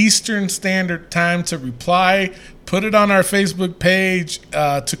 a.m. Eastern Standard Time to reply. Put it on our Facebook page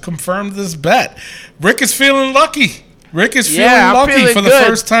to confirm this bet. Rick is feeling lucky. Rick is feeling I'm lucky feeling for the good.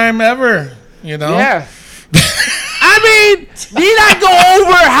 first time ever. You know? Yeah. I mean, need I go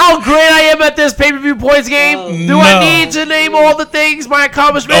over how great I am at this pay-per-view points game? Do I No. need to name all the things, my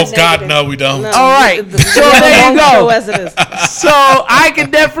accomplishments? Oh, God, no, we don't. No, All right. So there you go. Show as it is. So I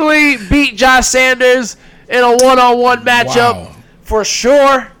can definitely beat Josh Sanders in a one-on-one matchup Wow. for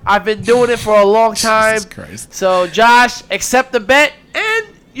sure. I've been doing it for a long time. Jesus Christ. So Josh, accept the bet, and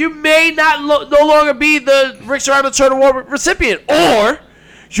you may not no longer be the Rick Serrano Turn Award recipient, or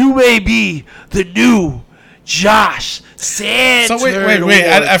you may be the new Josh Sanders. So wait.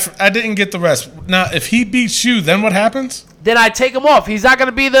 I didn't get the rest. Now, if he beats you, then what happens? Then I take him off. He's not going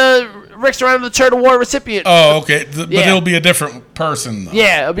to be the Rick Serrano Turn Award recipient. Oh, okay. But Yeah. it'll be a different person, though.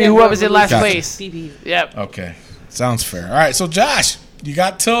 Yeah, it'll be Yeah, whoever's in last Gotcha. place. PP. Yep. Okay. Sounds fair. All right. So, Josh, you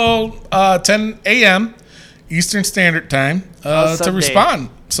got till 10 a.m. Eastern Standard Time to Sunday. respond.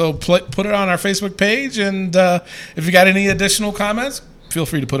 So, put it on our Facebook page. And if you got any additional comments, feel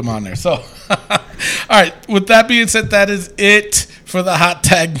free to put them on there. So, all right. With that being said, that is it for the hot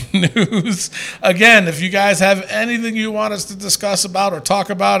tag news. Again, if you guys have anything you want us to discuss about or talk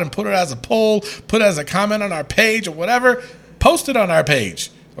about and put it as a poll, put it as a comment on our page or whatever, post it on our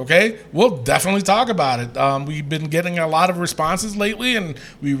page. Okay, we'll definitely talk about it. We've been getting a lot of responses lately, and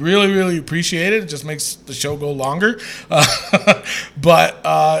we really, really appreciate it. It just makes the show go longer, but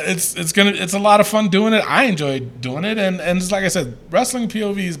it's a lot of fun doing it. I enjoy doing it, and just like I said, wrestling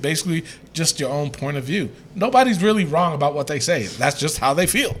POV is basically just your own point of view. Nobody's really wrong about what they say. That's just how they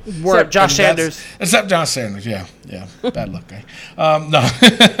feel. Word, Josh And Sanders. Except Josh Sanders, yeah. Bad luck, guy. No. All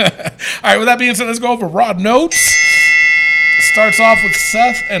right, with that being said, let's go over Raw notes. Starts off with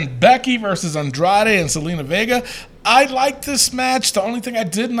Seth and Becky versus Andrade and Selena Vega. I like this match. The only thing I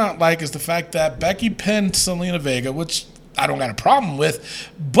did not like is the fact that Becky pinned Selena Vega, which I don't got a problem with,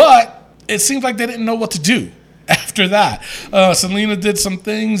 but it seems like they didn't know what to do after that. Selena did some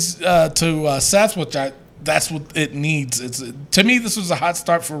things to Seth, which that's what it needs. To me, this was a hot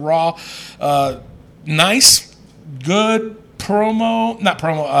start for Raw. Nice, good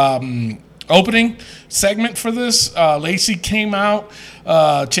opening segment for this. Lacey came out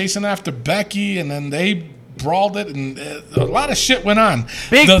chasing after Becky, and then they brawled it, and a lot of shit went on.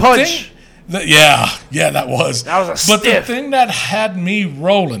 Big punch. That was. That was a But stiff. the thing that had me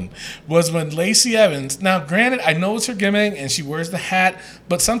rolling was when Lacey Evans. Now, granted, I know it's her gimmick, and she wears the hat,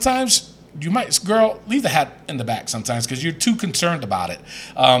 but sometimes you might, girl, leave the hat in the back sometimes because you're too concerned about it.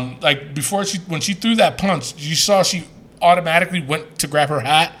 Like before, when she threw that punch, you saw she automatically went to grab her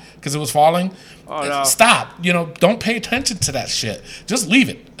hat because it was falling. Oh, no. Stop. Don't pay attention to that shit. Just leave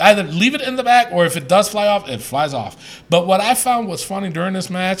it. Either leave it in the back, or if it does fly off, it flies off. But what I found was funny during this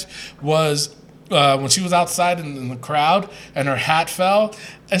match was when she was outside in the crowd and her hat fell,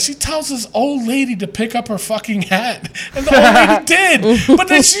 and she tells this old lady to pick up her fucking hat. And the old lady did. But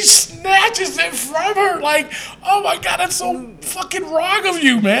then she snatches it from her like, oh my God, that's so fucking wrong of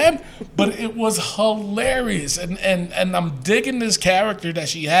you, man. But it was hilarious. And I'm digging this character that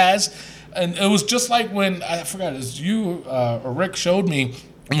she has. And it was just like when, I forgot, it was you or Rick showed me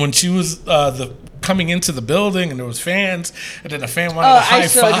when she was coming into the building and there was fans, and then a fan wanted to high I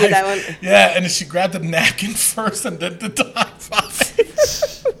showed five. you that one. Yeah, and then she grabbed the napkin first and then did the high five.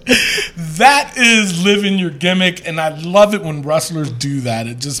 That is living your gimmick, and I love it when wrestlers do that.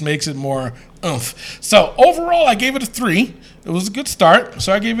 It just makes it more oomph. So overall, I gave it a 3. It was a good start,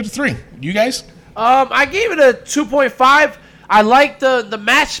 so I gave it a 3. You guys? I gave it a 2.5. I liked the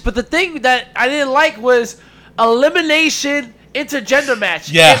match, but the thing that I didn't like was elimination intergender match.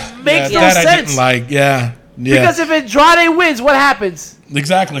 Yeah, It makes yeah, no that I sense. didn't like. Yeah. Because if Andrade wins, what happens?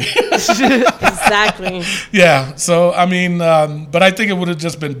 Exactly. Exactly. Yeah. So I mean, but I think it would have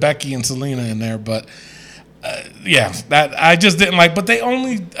just been Becky and Selena in there. But yeah, that I just didn't like. But they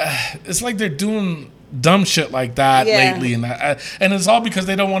only, it's like they're doing dumb shit like that Yeah. lately, and it's all because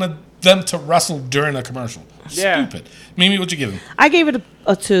they don't want them to wrestle during a commercial. Yeah. Stupid. Mimi, what you give him? I gave it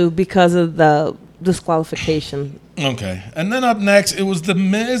a 2 because of the disqualification. Okay. And then up next, it was The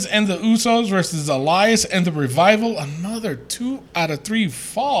Miz and the Usos versus Elias and the Revival. Another 2 out of 3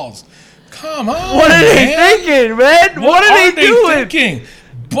 falls. Come on, What are they man. thinking, man? What are they doing? thinking?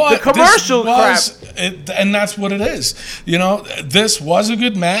 But The commercial and that's what it is. You know, this was a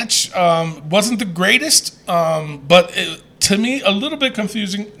good match. Wasn't the greatest, but to me, a little bit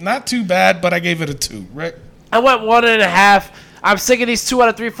confusing. Not too bad, but I gave it a 2. Rick? I went 1.5. I'm sick of these 2 out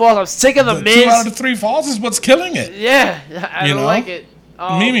of 3 falls. I'm sick of the Miz. 2 out of 3 falls is what's killing it. Yeah, I You don't know? like it.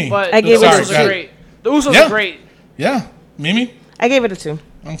 Mimi. But I gave the it a Usos two. are great. The Usos Yeah. are great. Yeah. Mimi? I gave it a 2.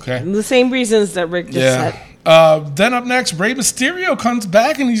 Okay. The same reasons that Rick just Yeah. said. Then up next, Rey Mysterio comes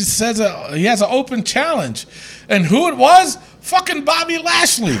back and he says he has an open challenge. And who it was? Fucking Bobby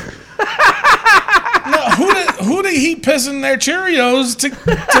Lashley. Now, who did he piss in their Cheerios to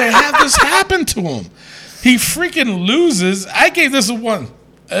have this happen to him? He freaking loses. I gave this a 1.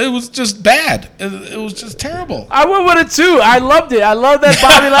 It was just bad. It was just terrible. I went with a 2. I loved it. I love that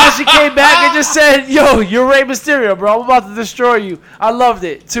Bobby Lashley came back and just said, "Yo, you're Rey Mysterio, bro. I'm about to destroy you." I loved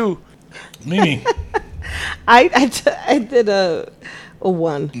it. 2. Mimi. I did a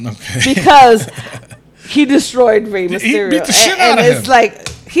 1 Okay. because he destroyed Rey He Mysterio. beat the shit and out of it's him. like,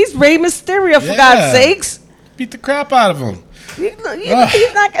 he's Rey Mysterio, for Yeah. God's sakes. Beat the crap out of him. He's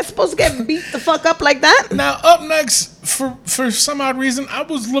not supposed to get beat the fuck up like that. Now, up next, for some odd reason, I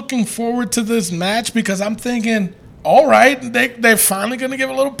was looking forward to this match because I'm thinking, all right, they're finally going to give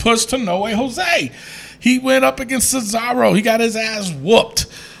a little push to No Way Jose. He went up against Cesaro. He got his ass whooped.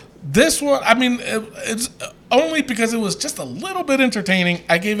 This one, I mean, it's only because it was just a little bit entertaining.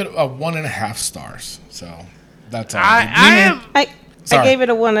 I gave it a 1.5 stars. So that's all. I am. I Sorry. gave it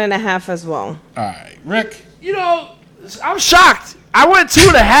a 1.5 as well. All right, Rick. You know, I'm shocked. I went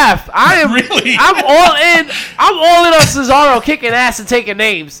 2.5. I am Really? I'm all in. I'm all in on Cesaro kicking ass and taking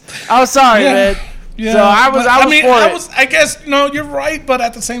names. I'm sorry, man. Yeah, So I was for it. I guess no, you're right, but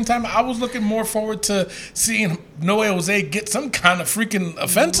at the same time, I was looking more forward to seeing No Way Jose get some kind of freaking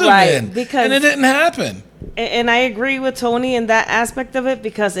offensive Right, in, because- and it didn't happen. And I agree with Tony in that aspect of it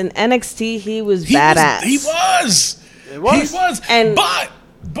because in NXT he was badass. He was. It was. He was. And-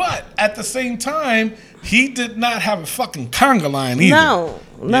 but at the same time, he did not have a fucking conga line either. No.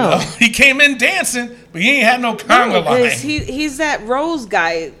 You know? He came in dancing, but he ain't had no conga line. Because he's that Rose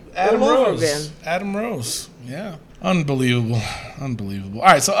guy Adam all over Rose. again. Adam Rose. Yeah. Unbelievable. Unbelievable. All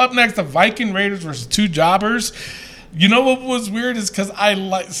right, so up next, the Viking Raiders versus 2 jobbers. You know what was weird is because I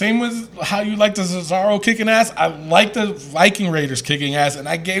like, same with how you like the Cesaro kicking ass, I like the Viking Raiders kicking ass, and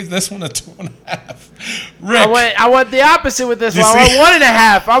I gave this one a 2.5. Rick. I went the opposite with this You one. I see? went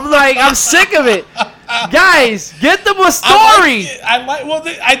 1.5. I'm like, I'm sick of it. Guys, get them a I story.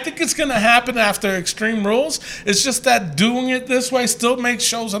 I think it's gonna happen after Extreme Rules. It's just that doing it this way still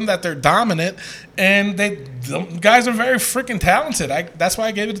shows them that they're dominant, and the guys are very freaking talented. That's why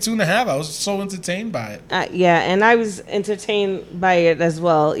I gave it a 2.5. I was so entertained by it. Yeah, and I was entertained by it as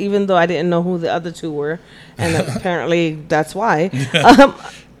well, even though I didn't know who the other 2 were, and apparently that's why.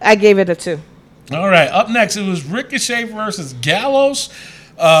 I gave it a 2. All right, up next it was Ricochet versus Gallows.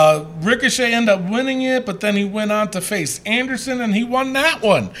 Ricochet ended up winning it, but then he went on to face Anderson, and he won that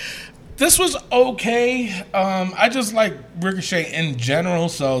one. This was okay. I just like Ricochet in general,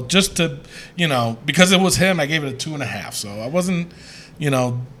 so just to, because it was him, I gave it a 2.5. So I wasn't,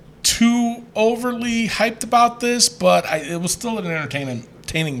 too overly hyped about this, but it was still an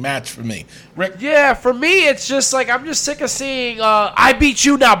entertaining match for me. Rick? Yeah, for me, it's just like I'm just sick of seeing I beat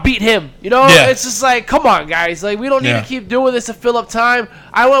you, now beat him. Yeah. It's just like, come on, guys. Like, we don't need Yeah. to keep doing this to fill up time.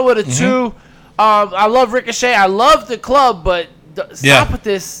 I went with a 2. I love Ricochet. I love the club, but stop with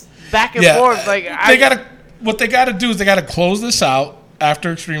this back and forth. Like, what they gotta do is they gotta close this out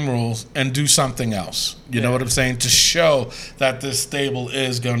after Extreme Rules and do something else. You know what I'm saying? To show that this stable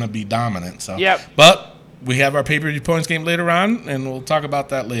is gonna be dominant. So Yep. But we have our pay-per-view points game later on, and we'll talk about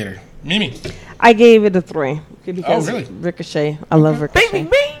that later. Mimi. I gave it a 3 because really? Ricochet. I love Ricochet. bing,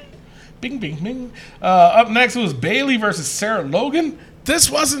 bing, bing. Bing, bing, bing. Up next was Bailey versus Sarah Logan.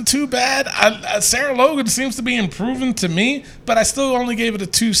 This wasn't too bad. Sarah Logan seems to be improving to me, but I still only gave it a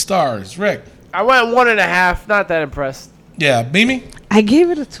 2 stars. Rick. I went 1.5. Not that impressed. Yeah, Mimi. I gave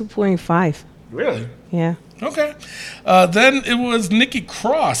it a 2.5. Really? Yeah. Okay. Then it was Nikki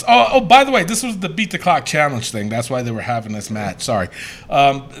Cross. Oh, by the way, this was the Beat the Clock challenge thing. That's why they were having this match. Sorry.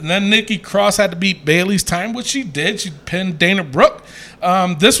 And then Nikki Cross had to beat Bailey's time, which she did. She pinned Dana Brooke.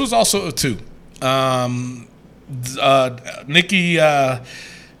 This was also a 2. Nikki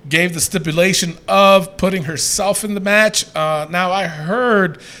gave the stipulation of putting herself in the match. Now, I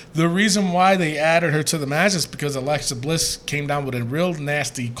heard the reason why they added her to the match is because Alexa Bliss came down with a real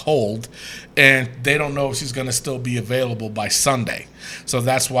nasty cold, and they don't know if she's going to still be available by Sunday. So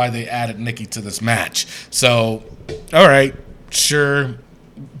that's why they added Nikki to this match. So, all right, sure.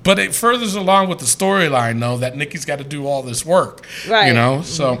 But it furthers along with the storyline, though, that Nikki's got to do all this work. Right. You know?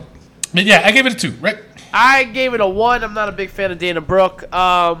 So, but yeah, I gave it a 2. Rick? I gave it a 1. I'm not a big fan of Dana Brooke.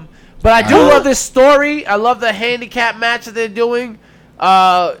 But I do love this story. I love the handicap match that they're doing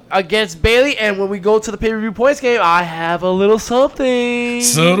against Bailey. And when we go to the pay-per-view points game, I have a little something.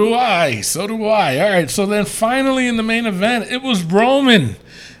 So do I. All right, so then finally in the main event, it was Roman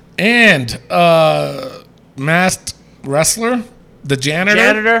and masked wrestler, the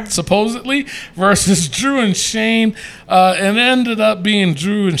janitor, supposedly, versus Drew and Shane. And it ended up being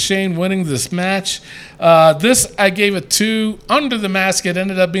Drew and Shane winning this match. This I gave it 2. Under the mask, it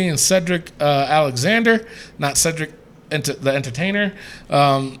ended up being Cedric Alexander, not Cedric the Entertainer.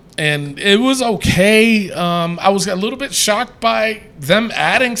 And it was okay. I was a little bit shocked by them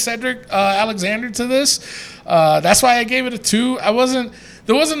adding Cedric Alexander to this. That's why I gave it a 2.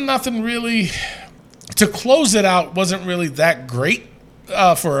 There wasn't nothing really to close it out. Wasn't really that great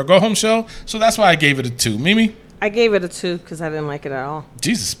for a go-home show. So that's why I gave it a 2. Mimi? I gave it a 2 because I didn't like it at all.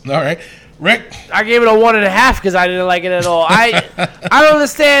 Jesus. All right. Rick? I gave it a 1.5 because I didn't like it at all. I don't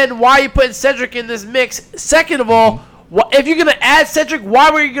understand why you put Cedric in this mix. Second of all, if you're going to add Cedric,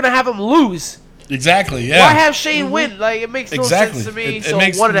 why were you going to have him lose? Exactly, yeah. Why have Shane win? Like, it makes no sense to me. It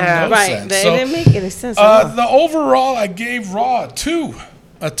makes 1.5. no Right. sense. It So, didn't make any sense at all. the overall, I gave Raw a 2.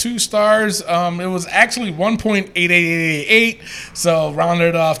 2 stars. It was actually 1.8888, so rounded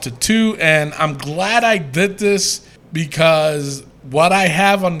it off to 2. And I'm glad I did this because what I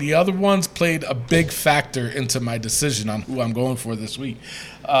have on the other ones played a big factor into my decision on who I'm going for this week.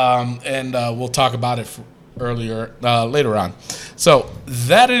 And we'll talk about it later on. So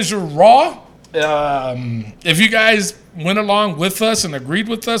that is your Raw. If you guys went along with us and agreed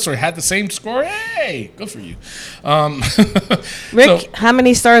with us or had the same score, hey, good for you. Rick, how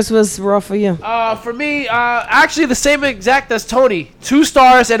many stars was Raw for you? For me, actually the same exact as Tony. 2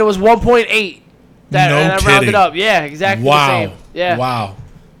 stars, and it was 1.8. No and I rounded kidding. up. Yeah, exactly the same. Yeah. Wow.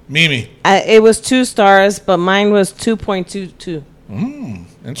 Mimi. It was 2 stars, but mine was 2.22.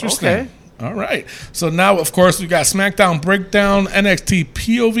 Interesting. Okay. All right. So now, of course, we got SmackDown Breakdown, NXT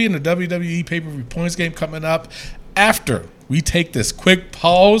POV, and the WWE pay-per-view points game coming up after we take this quick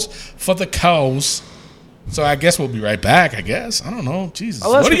pause for the cows. So I guess we'll be right back, I guess. I don't know. Jesus.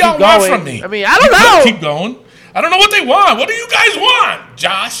 Unless What do we y'all keep want going. from me? I mean, I don't know. Keep going. I don't know what they want. What do you guys want?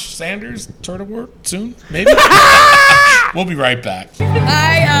 Josh Sanders, Turtle Word, soon? Maybe? We'll be right back.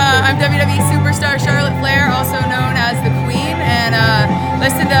 Hi, I'm WWE superstar Charlotte Flair, also known as the Queen, and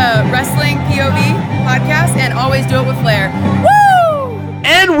listen to Wrestling POV podcast and always do it with Flair. Woo!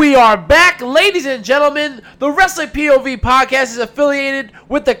 And we are back, ladies and gentlemen. The Wrestling POV podcast is affiliated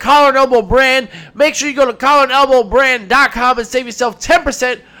with the Collar and Elbow brand. Make sure you go to collarandelbowbrand.com and save yourself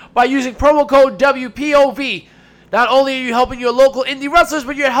 10% by using promo code WPOV. Not only are you helping your local indie wrestlers,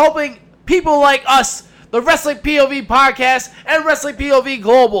 but you're helping people like us, the Wrestling POV podcast and Wrestling POV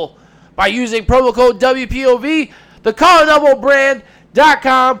Global. By using promo code WPOV, the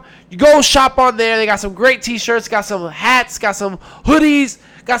collarandelbowbrand.com. You go shop on there. They got some great t-shirts, got some hats, got some hoodies,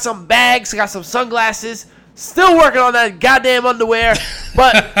 got some bags, got some sunglasses. Still working on that goddamn underwear,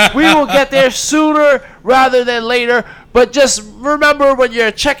 but we will get there sooner rather than later. But just remember, when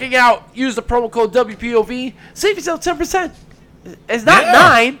you're checking out, use the promo code WPOV. Save yourself 10%. It's not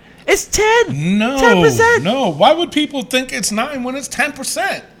 9, it's 10. No. 10%. No. Why would people think it's 9 when it's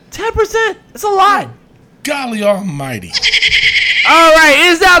 10%? 10%. It's a lot. Golly almighty. All right, it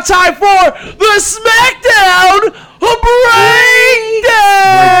is now time for the SmackDown Breakdown.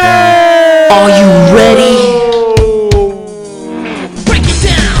 Are you ready? Break it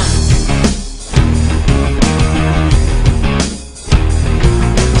down.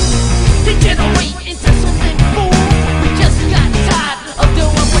 Degenerate into something fool. We just got tired of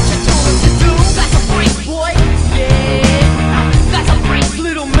doing what you told us to do. That's a break, boy. Yeah, that's a break,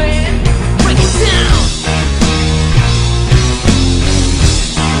 little man. Break it down.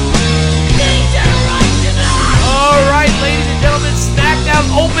 All right, ladies and gentlemen, SmackDown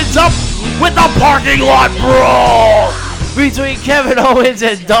opens up with a parking lot brawl between Kevin Owens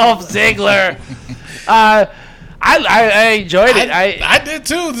and Dolph Ziggler. I enjoyed it. I did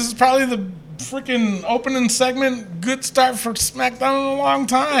too. This is probably the freaking opening segment. Good start for SmackDown in a long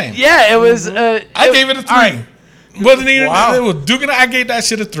time. Yeah, it was. I gave it a 3. right. Wasn't even. Wow. It was duking. I gave that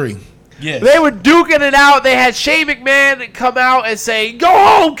shit a 3. Yeah. They were duking it out. They had Shane McMahon come out and say, "Go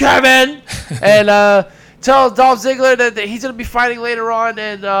home, Kevin," and tell Dolph Ziggler that he's going to be fighting later on,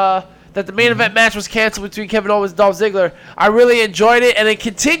 and that the main event match was canceled between Kevin Owens and Dolph Ziggler. I really enjoyed it, and it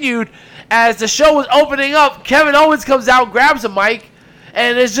continued as the show was opening up. Kevin Owens comes out, grabs a mic,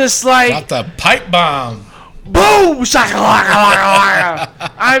 and it's just like, Got the pipe bomb. boom!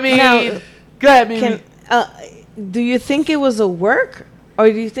 Shakalaka. I mean, Now, go ahead, Mimi. Do you think it was a work, or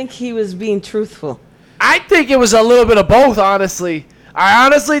do you think he was being truthful? I think it was a little bit of both, honestly. I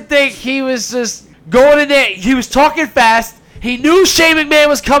honestly think he was just going in there. He was talking fast. He knew Shane McMahon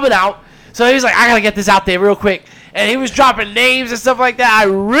was coming out. So he was like, I got to get this out there real quick. And he was dropping names and stuff like that. I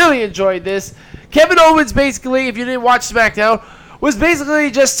really enjoyed this. Kevin Owens, basically, if you didn't watch SmackDown, was basically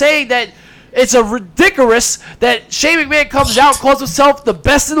just saying that it's a ridiculous that Shane McMahon comes out, calls himself the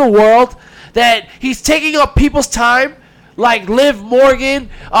best in the world, that he's taking up people's time, like Liv Morgan,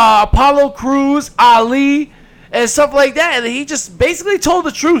 Apollo Crews, Ali, and stuff like that. And he just basically told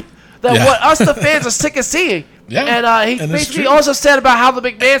the truth that what us, the fans, are sick of seeing. Yeah, And he and it's basically true. also said about how the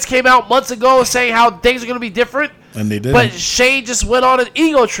McMahons came out months ago saying how things are going to be different. And they did. But Shane just went on an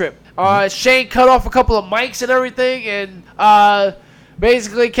ego trip. Shane cut off a couple of mics and everything, and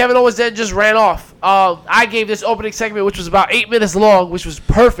basically Kevin Owens then just ran off. I gave this opening segment, which was about 8 minutes long, which was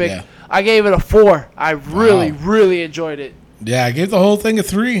perfect. Yeah. I gave it a 4. I really, really enjoyed it. Yeah, I gave the whole thing a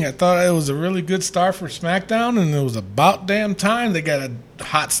 3. I thought it was a really good start for SmackDown, and it was about damn time they got a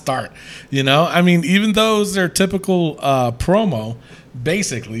hot start. You know, I mean, even though it was their typical promo,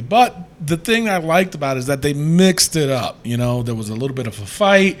 basically. But the thing I liked about it is that they mixed it up. You know, there was a little bit of a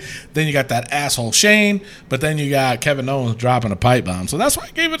fight. Then you got that asshole Shane, but then you got Kevin Owens dropping a pipe bomb. So that's why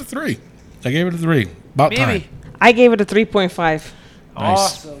I gave it a 3. I gave it a 3. About time. Mimi. I gave it a 3.5. Nice.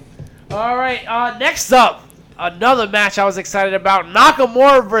 Awesome. All right, next up, another match I was excited about,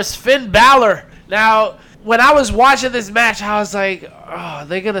 Nakamura versus Finn Balor. Now, when I was watching this match, I was like, oh,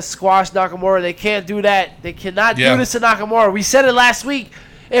 they're going to squash Nakamura. They can't do that. They cannot do this to Nakamura. We said it last week.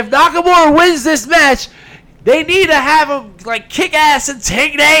 If Nakamura wins this match, they need to have him like kick ass and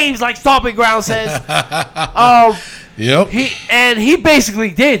take names, like Stomping Ground says. Yep. He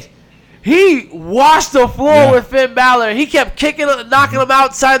basically did. He washed the floor with Finn Balor. He kept kicking, knocking him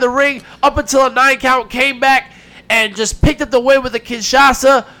outside the ring up until a 9 count, came back and just picked up the win with the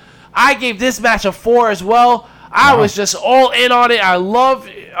Kinshasa. I gave this match a 4 as well. I was just all in on it. I love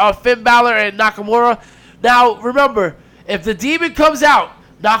Finn Balor and Nakamura. Now, remember, if the Demon comes out,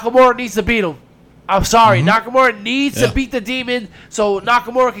 Nakamura needs to beat him. I'm sorry. Nakamura needs to beat the Demon so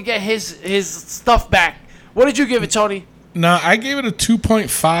Nakamura can get his stuff back. What did you give it, Tony? No, I gave it a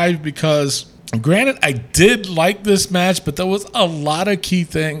 2.5 because, granted, I did like this match, but there was a lot of key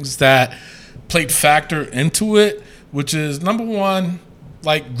things that played factor into it, which is, number one,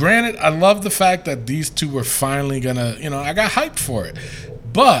 like, granted, I love the fact that these two were finally going to, I got hyped for it.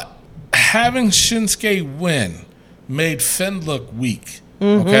 But having Shinsuke win made Finn look weak,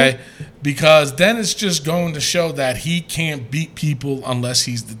 okay? Because then it's just going to show that he can't beat people unless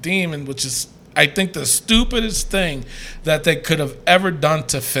he's the Demon, which is, I think, the stupidest thing that they could have ever done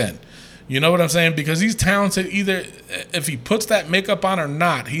to Finn. You know what I'm saying? Because he's talented either if he puts that makeup on or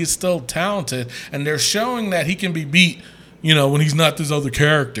not, he's still talented. And they're showing that he can be beat, when he's not this other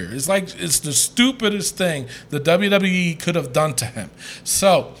character. It's like, it's the stupidest thing the WWE could have done to him.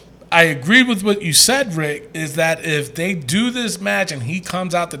 So I agree with what you said, Rick, is that if they do this match and he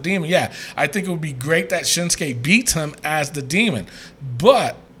comes out the Demon, I think it would be great that Shinsuke beats him as the Demon.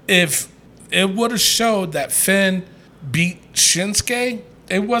 But if it would have showed that Finn beat Shinsuke,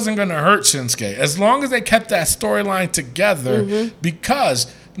 it wasn't going to hurt Shinsuke. As long as they kept that storyline together,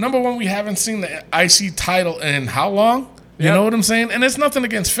 because, number one, we haven't seen the IC title in how long? You know what I'm saying? And it's nothing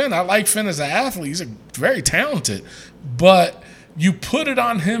against Finn. I like Finn as an athlete. He's very talented. But you put it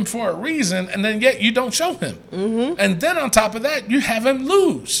on him for a reason, and then yet you don't show him. And then on top of that, you have him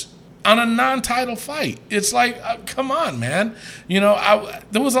lose on a non-title fight. It's like, come on, man.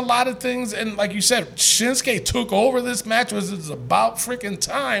 There was a lot of things, and like you said, Shinsuke took over this match. It was about freaking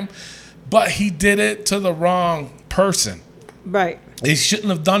time, but he did it to the wrong person. Right. They shouldn't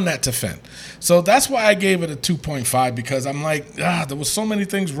have done that to Finn. So that's why I gave it a 2.5, because I'm like, there was so many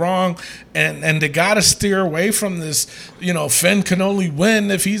things wrong, and they got to steer away from this, Finn can only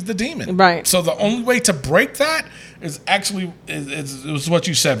win if he's the Demon. Right. So the only way to break that is actually, it was what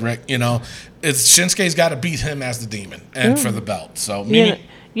you said, Rick, it's Shinsuke's got to beat him as the Demon and for the belt. So,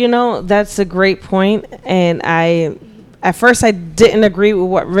 You know, that's a great point, and at first I didn't agree with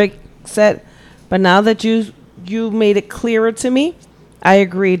what Rick said, but now that you made it clearer to me, I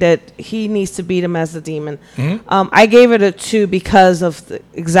agree that he needs to beat him as the Demon. I gave it a 2 because of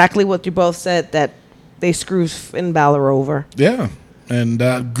exactly what you both said, that they screw Finn Balor over. Yeah, and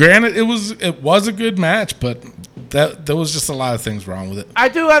granted, it was a good match, but there was just a lot of things wrong with it. I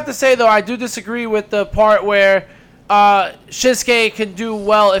do have to say, though, I do disagree with the part where Shinsuke can do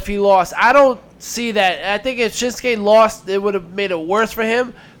well if he lost. I don't see that. I think if Shinsuke lost, it would have made it worse for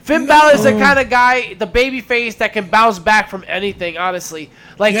him. Finn Balor is the kind of guy, the baby face, that can bounce back from anything, honestly.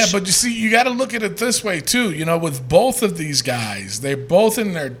 Like, Yeah, but you see, you got to look at it this way too. You know, with both of these guys, they're both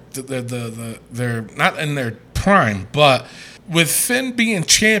in they're not in their prime, but with Finn being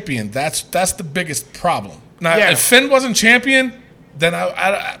champion, that's the biggest problem. Now, Yeah. if Finn wasn't champion, then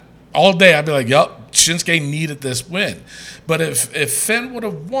I all day I'd be like, yup, Shinsuke needed this win. But if Finn would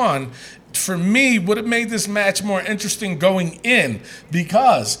have won, for me, would have made this match more interesting going in,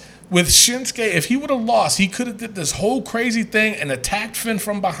 because with Shinsuke, if he would have lost, he could have did this whole crazy thing and attacked Finn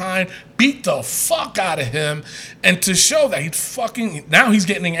from behind, beat the fuck out of him, and to show that now he's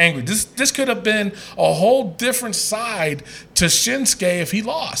getting angry. This could have been a whole different side to Shinsuke if he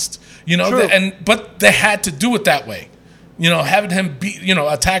lost. You know, True. but they had to do it that way. You know, having him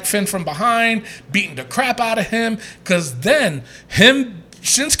attack Finn from behind, beating the crap out of him, because then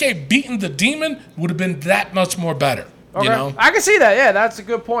Shinsuke beating the Demon would have been that much more better. okay. You know? I can see that. Yeah, that's a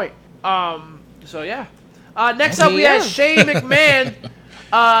good point. So, yeah. Next up, we have Shane McMahon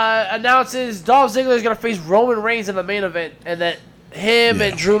announces Dolph Ziggler is going to face Roman Reigns in the main event, and that him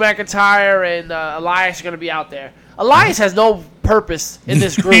and Drew McIntyre and Elias are going to be out there. Elias has no purpose in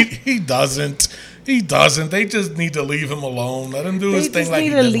this group. He doesn't. He doesn't. They just need to leave him alone. Let him do his thing like he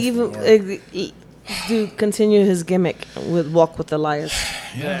did before. Continue his gimmick with Walk with Elias.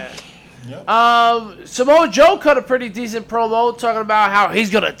 Yeah. Samoa Joe cut a pretty decent promo talking about how he's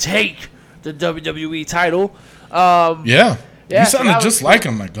going to take the WWE title. Yeah. Yeah, You so sounded that was just like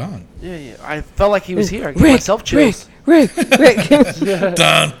him. My God. Yeah. I felt like he was here. I gave myself chills. Rick.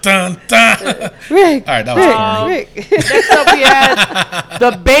 Dun, dun, dun. Rick. All right, that was corny. Rick. Next up, we had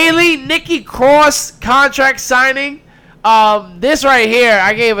the Bayley-Nikki Cross contract signing. This right here,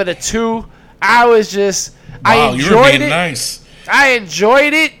 I gave it a 2. I was just, I Wow, you were enjoyed being it. nice. I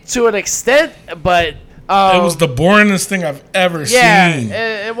enjoyed it to an extent, but It was the boringest thing I've ever yeah, seen.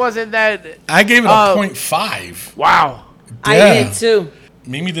 it wasn't that. I gave it a 0.5. Wow. I Yeah. did too.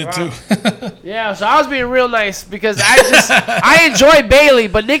 Mimi did too. Yeah, so I was being real nice because I enjoy Bayley,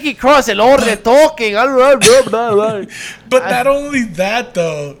 but Nikki Cross and all the talking. But not only that,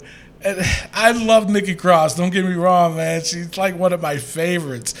 though, and I love Nikki Cross. Don't get me wrong, man. She's like one of my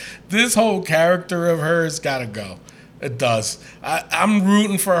favorites. This whole character of hers got to go. It does. I'm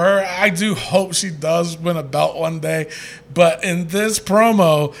rooting for her. I do hope she does win a belt one day. But in this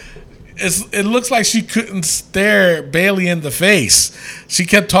promo, it looks like she couldn't stare Bayley in the face. She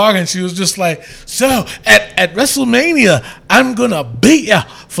kept talking. She was just like, so at WrestleMania, I'm going to beat you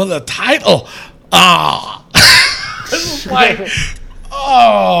for the title. Ah. It was like,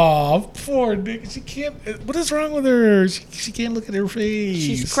 oh, poor Nikki. She can't. What is wrong with her? She can't look at her face.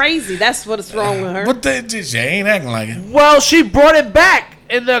 She's crazy. That's what's wrong with her. But she ain't acting like it. Well, she brought it back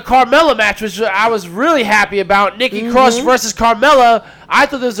in the Carmella match, which I was really happy about. Nikki Cross versus Carmella. I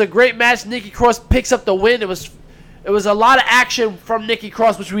thought this was a great match. Nikki Cross picks up the win. It was a lot of action from Nikki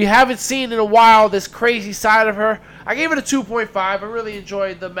Cross, which we haven't seen in a while, this crazy side of her. I gave it a 2.5. I really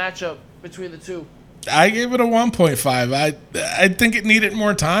enjoyed the matchup between the two. I gave it a 1.5. I think it needed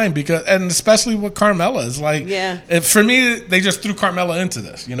more time and especially with Carmella. It's like, for me, they just threw Carmella into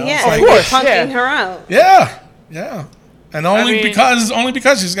this. You know, Yeah, it's like, of course, punking her out. yeah, and only mean-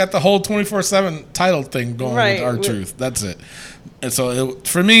 because she's got the whole 24/7 title thing going Right, with R-Truth. That's it. And so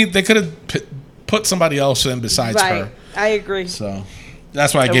for me, they could have put somebody else in besides Right. her. I agree. So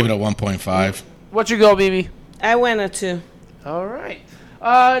that's why I gave it a 1.5. What you go, Mimi? I went a 2. All right.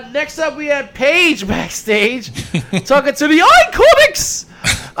 Next up, we had Paige backstage talking to the Iconics.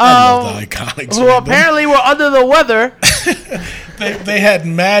 I love the Iconics. Who man. apparently were under the weather. They had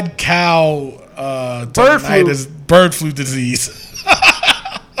mad cow bird flu disease.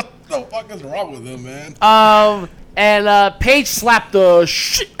 What the fuck is wrong with them, man? And Paige slapped the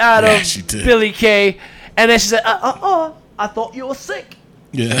shit out of she did. Billy Kay. And then she said, I thought you were sick.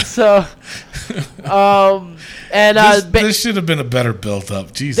 Yeah. So, This should have been a better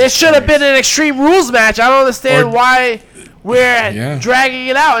build-up. Jesus. this should have Christ. been an Extreme Rules match. I don't understand Or- why we're dragging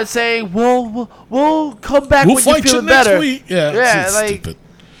it out and saying, we'll come back We'll when you fight feel you next better. week. Yeah, Yeah, it's like- stupid.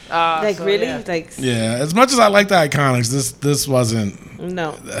 Like, so, really? yeah. Like, Yeah, as much as I like the Iconics, this wasn't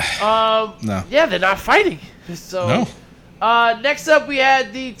No. No. Yeah, they're not fighting. So No. next up we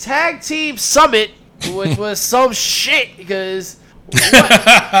had the Tag Team Summit, which was some shit because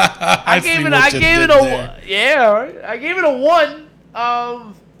I gave it a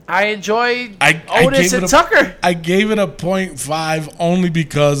 1. I enjoyed Otis and Tucker. I gave it a 0.5 only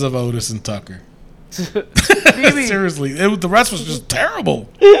because of Otis and Tucker. Maybe. Seriously, the rest was just terrible.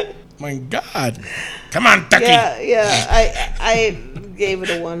 My God. Come on, Tucky. Yeah. I gave it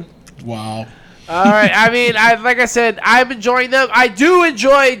a 1. Wow. All right. I mean, like I said, I'm enjoying them. I do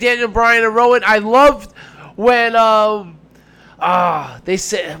enjoy Daniel Bryan and Rowan. I loved when they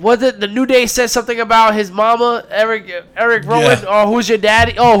said, was it the New Day said something about his mama, Eric Rowan, Yeah. or who's your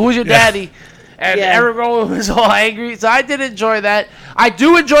daddy? Oh, who's your Yeah. daddy? And Yeah. Eric Rowan was all angry. So I did enjoy that. I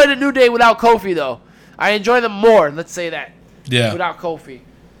do enjoy the New Day without Kofi though. I enjoy them more. Let's say that. Yeah. Without Kofi.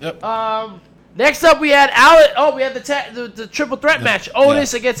 Yep. Next up, we had we had the triple threat match: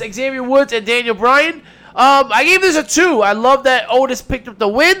 Otis against Xavier Woods and Daniel Bryan. I gave this a 2. I love that Otis picked up the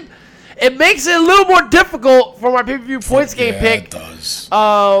win. It makes it a little more difficult for my pay-per-view points game pick. It does.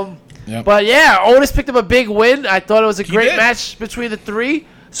 Yep. But yeah, Otis picked up a big win. I thought it was a great did. match between the 3.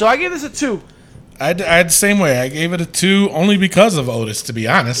 So I gave this a 2. I had the same way. I gave it a 2 only because of Otis, to be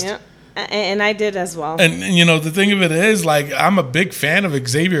honest. Yeah. And I did as well. And you know, the thing of it is, like, I'm a big fan of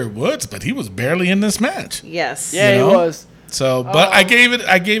Xavier Woods, but he was barely in this match. Yes. Yeah, You know? he was. So, but I gave it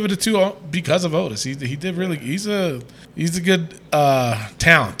a 2 because of Otis. He did really. He's a good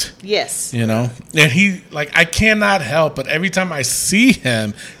talent. Yes. You know, and I cannot help but every time I see him,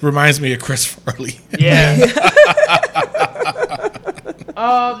 it reminds me of Chris Farley. Yeah.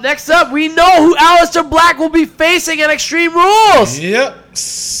 Next up, we know who Aleister Black will be facing at Extreme Rules. Yep,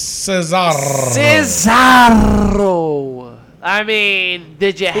 Cesaro. Cesaro. I mean,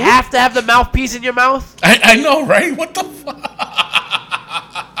 did you have to have the mouthpiece in your mouth? I know, right? What the fuck?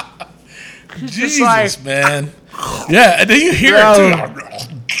 Jesus, like- man. Yeah, and then you hear it too.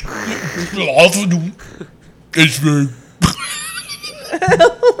 It's very good.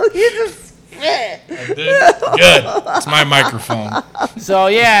 It's my microphone. So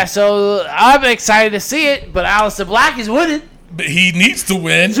I'm excited to see it, but Aleister Black is winning. But he needs to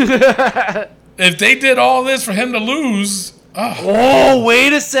win. If they did all this for him to lose, Oh,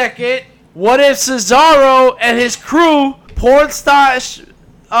 wait a second. What if Cesaro and his crew, porn star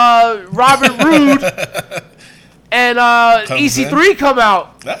Robert Roode and EC3 come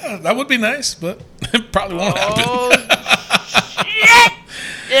out? that would be nice, but it probably won't happen. Oh, shit!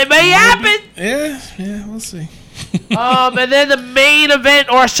 It may happen. Yeah, we'll see. And then the main event,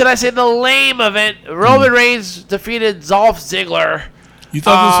 or should I say the lame event, Roman Reigns defeated Dolph Ziggler. You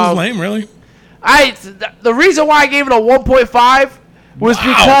thought this was lame, really? The reason why I gave it a 1.5 was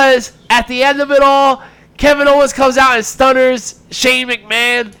because at the end of it all, Kevin Owens comes out and stunners Shane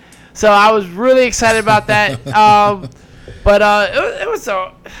McMahon. So I was really excited about that. But it was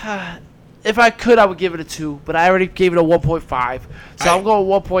if I could, I would give it a 2. But I already gave it a 1.5. So I'm going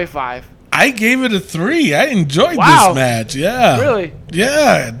 1.5. I gave it a 3. I enjoyed Wow. this match. Yeah. Really?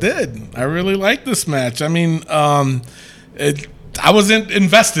 Yeah, I did. I really liked this match. I mean, I wasn't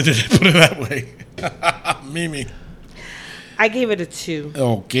invested in it, put it that way. Mimi. I gave it a 2.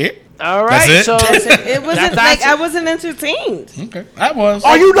 Okay. All right. That's it? So It wasn't That's I it. wasn't entertained. Okay. I was.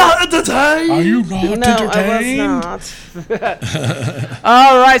 are you not entertained? Are you not No, entertained? I was not.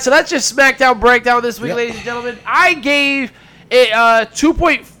 All right, so that's just SmackDown breakdown this week, Yep. ladies and gentlemen. I gave it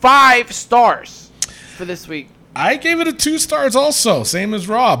 2.5 stars for this week. I gave it a 2 stars also, same as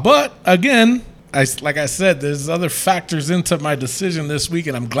Raw. But again, like I said, there's other factors into my decision this week,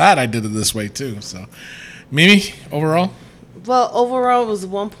 and I'm glad I did it this way too. So, Mimi, overall? Well, overall it was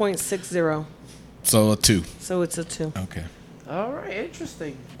 1.60. So a 2. So it's a 2. Okay. All right,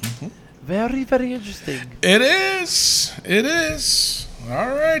 interesting. Very, very interesting. It is. It is.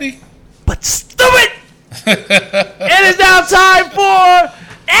 Alrighty. But stupid! It is now time for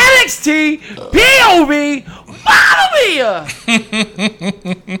NXT POV Mamma Mia!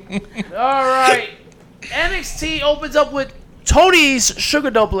 All right. NXT opens up with Tony's Sugar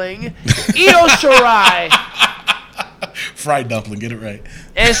Dumpling, Io Shirai. Fried dumpling, get it right.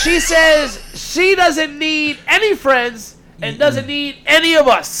 And she says she doesn't need any friends and doesn't need any of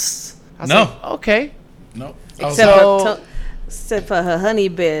us. I was No. like, okay. No. Except for her honey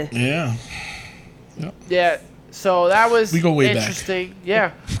bear. Yeah. Yeah. So that was We go way back. interesting.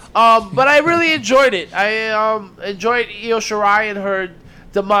 Yeah. But I really enjoyed it. I enjoyed Io Shirai and her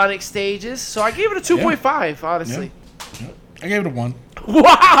demonic stages. So I gave it a 2.5, honestly. I gave it a 1.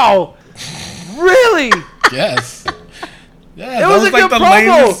 Wow. Really? Yes. Yeah, It was a good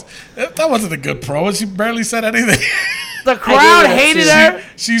promo. That wasn't a good promo. She barely said anything. The crowd it a hated 2. her.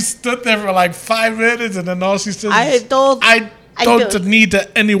 She stood there for like 5 minutes, and then all she said, I don't need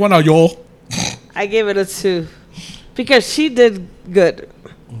to any one of y'all." I gave it a 2 because she did good.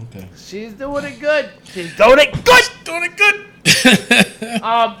 Okay. She's doing it good. She's doing it good. Doing it good.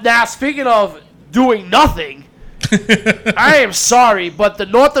 Now, speaking of doing nothing, I am sorry, but the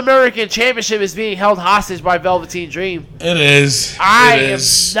North American Championship is being held hostage by Velveteen Dream. It is. I It am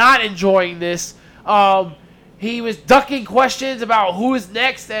is. not enjoying this. He was ducking questions about who is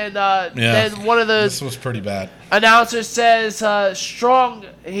next, and then one of This the was pretty bad. announcers says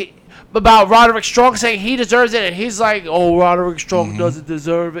about Roderick Strong saying he deserves it, and he's like, "Oh, Roderick Strong doesn't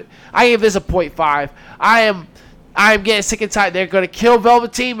deserve it." I give this a 0.5. I am getting sick and tired. They're gonna kill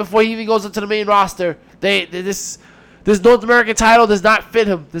Velveteen before he even goes into the main roster. This North American title does not fit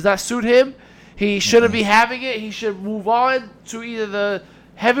him. Does not suit him. He shouldn't be having it. He should move on to either the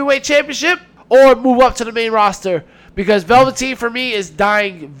heavyweight championship or move up to the main roster, because Velveteen for me is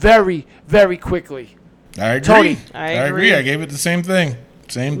dying very, very quickly. I agree. Tony. I agree. agree. I gave it the same thing.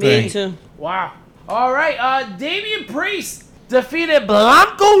 Same Me thing. too. Wow. All right. Damian Priest defeated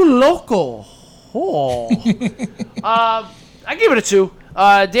Blanco Loco. Oh. I give it a 2.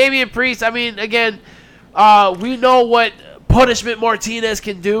 Damian Priest. I mean, again, we know what Punishment Martinez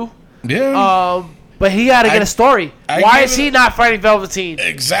can do. Yeah. But he got to get a story. I Why gave is it he a- not fighting Velveteen?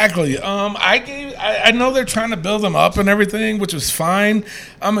 Exactly. I know they're trying to build him up and everything, which is fine.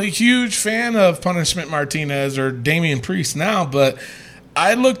 I'm a huge fan of Punishment Martinez or Damian Priest now, but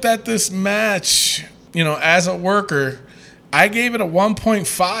I looked at this match, as a worker. I gave it a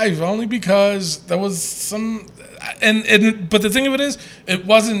 1.5 only because there was some, but the thing of it is, it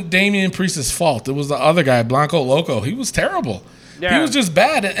wasn't Damian Priest's fault. It was the other guy, Blanco Loco. He was terrible. Yeah. He was just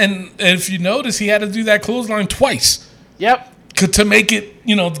bad, and if you notice, he had to do that clothesline twice Yep. to make it,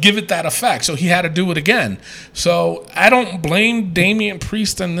 give it that effect. So he had to do it again. So I don't blame Damian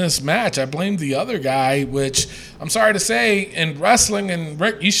Priest in this match. I blame the other guy, which I'm sorry to say, in wrestling, and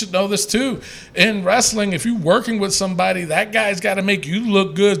Rick, you should know this too. In wrestling, if you're working with somebody, that guy's got to make you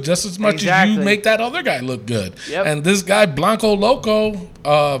look good just as much as Exactly. you make that other guy look good. Yep. And this guy, Blanco Loco,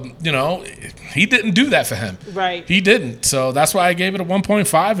 he didn't do that for him. Right. He didn't. So that's why I gave it a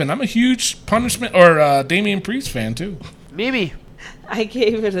 1.5. And I'm a huge Punishment or Damian Priest fan too. Mimi. I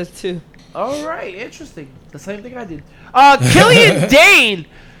gave it a 2. All right. Interesting. The same thing I did. Killian Dane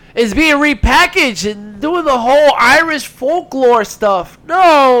is being repackaged and doing the whole Irish folklore stuff.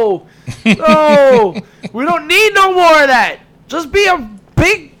 No. No. We don't need no more of that. Just be a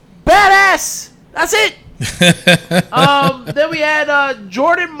big badass. That's it. Then we had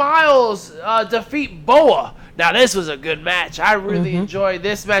Jordan Miles defeat Boa. Now this was a good match. I really enjoyed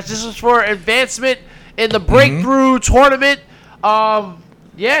this match. This was for advancement in the Breakthrough tournament.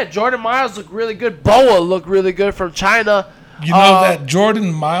 Yeah, Jordan Miles looked really good. Boa looked really good from China. You know that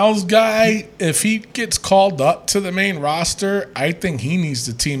Jordan Miles guy, if he gets called up to the main roster, I think he needs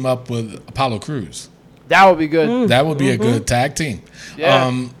to team up with Apollo Crews. That would be good. That would be a good tag team.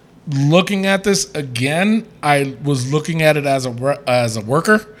 Yeah. Looking at this again, I was looking at it as a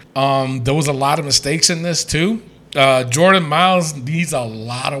worker. There was a lot of mistakes in this too. Jordan Miles needs a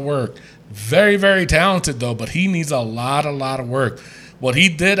lot of work. Very, very talented though, but he needs a lot of work. What he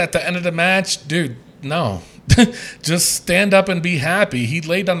did at the end of the match, dude, no. Just stand up and be happy. He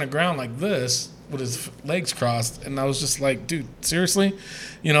laid on the ground like this with his legs crossed, and I was just like, dude, seriously?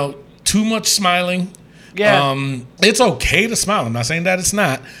 Too much smiling. Yeah. It's okay to smile. I'm not saying that it's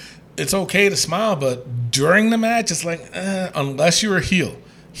not. It's okay to smile, but during the match, it's like, unless you're a heel.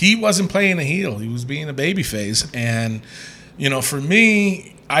 He wasn't playing a heel. He was being a babyface. And, for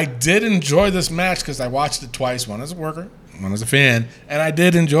me, I did enjoy this match because I watched it twice, one as a worker, one as a fan, and I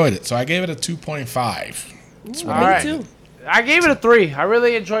did enjoy it. So I gave it a 2.5. That's what All I right. did. I gave it a 3. I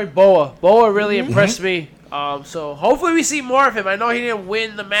really enjoyed Boa. Boa really impressed me. So hopefully we see more of him. I know he didn't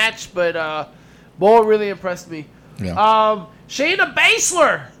win the match, but Boa really impressed me. Yeah. Shayna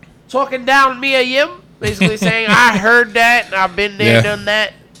Baszler talking down Mia Yim, basically saying, I heard that, and I've been there, Yeah. done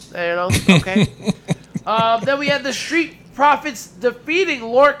that. Okay. Then we had the Street Profits defeating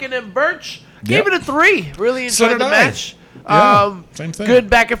Lorcan and Birch. Gave Yep. it a 3. Really So enjoyed did the I. match. Yeah, same thing. Good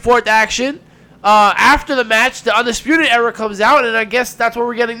back and forth action. After the match, the Undisputed Era comes out, and I guess that's what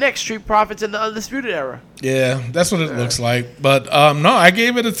we're getting next, Street Profits in the Undisputed Era. Yeah, that's what it looks like. But no, I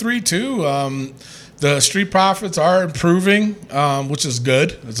gave it a 3 too. The Street Profits are improving, which is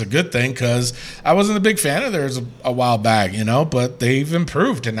good. It's a good thing because I wasn't a big fan of theirs a while back, but they've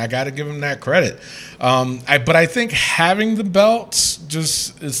improved, and I got to give them that credit. But I think having the belts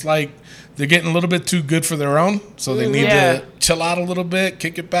it's like they're getting a little bit too good for their own, so they need Yeah. to chill out a little bit,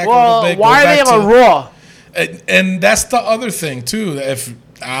 kick it back a Well, little bit. why go are they back on to- Raw? And that's the other thing too. If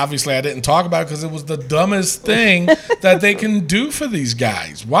obviously I didn't talk about it because it was the dumbest thing that they can do for these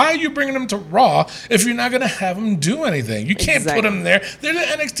guys. Why are you bringing them to Raw if you're not going to have them do anything? You can't put them there. They're the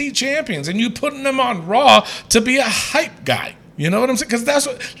NXT champions, and you putting them on Raw to be a hype guy. You know what I'm saying? Because that's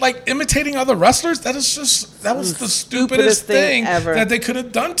what, like, imitating other wrestlers. That was the stupidest thing ever that they could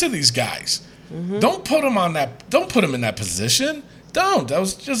have done to these guys. Don't put them on that. Don't put them in that position. Don't. That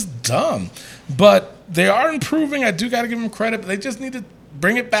was just dumb. But they are improving. I do got to give them credit. But they just need to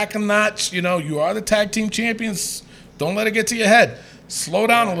bring it back a notch. You know, you are the tag team champions. Don't let it get to your head. Slow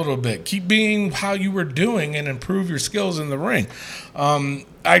down a little bit. Keep being how you were doing and improve your skills in the ring.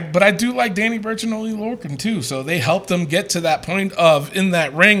 But I do like Danny Burch and Ole Lorcan too. So they helped them get to that point of in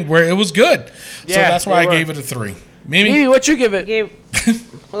that ring where it was good. So that's why I gave it a 3. Mimi, what you give it?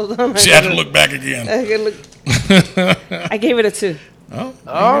 Hold on. She had to look back again. I gave it a 2. Oh,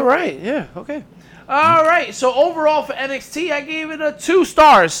 All right. Yeah. Okay. All right. So overall for NXT, I gave it a 2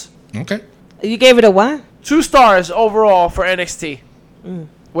 stars. okay. You gave it a what? 2 stars overall for NXT.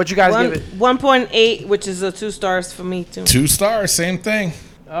 What you guys give it? 1.8, which is a 2 stars for me too. 2 stars, same thing.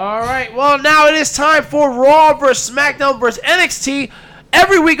 All right. Well, now it is time for Raw versus SmackDown versus NXT.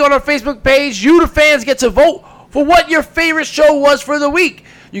 Every week on our Facebook page, you, the fans, get to vote for what your favorite show was for the week.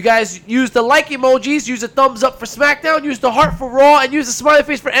 You guys use the like emojis, use the thumbs up for SmackDown, use the heart for Raw, and use the smiley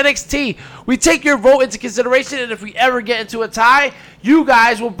face for NXT. We take your vote into consideration, and if we ever get into a tie, you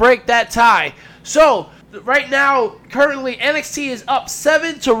guys will break that tie. So, right now, currently, NXT is up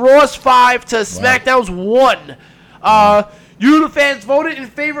 7 to Raw's 5 to SmackDown's 1. You, the fans, voted in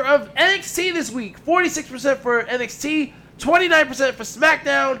favor of NXT this week. 46% for NXT, 29% for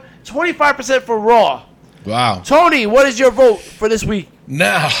SmackDown, 25% for Raw. Wow. Tony, what is your vote for this week?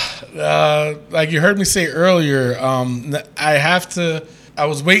 Now, like you heard me say earlier, I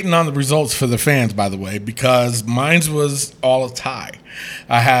was waiting on the results for the fans, by the way, because mine was all a tie.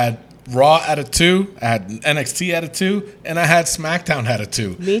 I had Raw at a 2, I had NXT at a 2, and I had SmackDown at a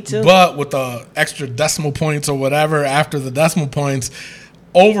 2. Me too. But with the extra decimal points or whatever after the decimal points,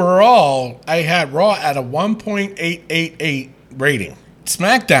 overall, I had Raw at a 1.888 rating.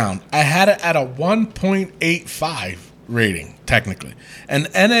 SmackDown, I had it at a 1.85 rating, technically. And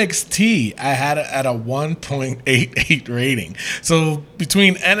NXT, I had it at a 1.88 rating. So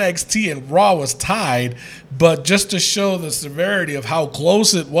between NXT and Raw was tied, but just to show the severity of how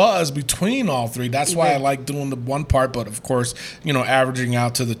close it was between all three, that's why I like doing the one part, but of course, you know, averaging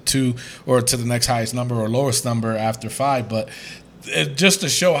out to the 2 or to the next highest number or lowest number after 5. But just to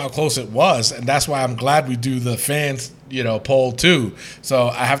show how close it was, and that's why I'm glad we do the fans, you know, poll too. So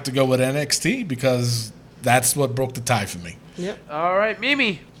I have to go with NXT because that's what broke the tie for me. Yep. All right,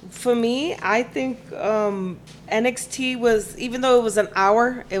 Mimi. For me, I think NXT was, even though it was an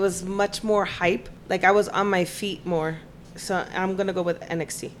hour, it was much more hype. Like, I was on my feet more. So I'm going to go with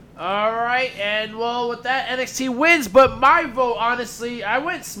NXT. All right, and well, with that, NXT wins. But my vote, honestly, I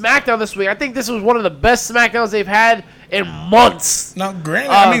went SmackDown this week. I think this was one of the best SmackDowns they've had in months. Now,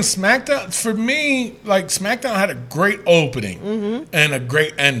 granted, I mean, SmackDown, for me, like, SmackDown had a great opening and a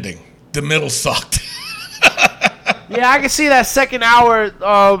great ending. The middle sucked. Yeah, I can see that second hour,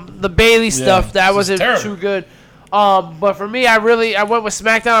 the Bailey stuff, that wasn't too good. But for me, I went with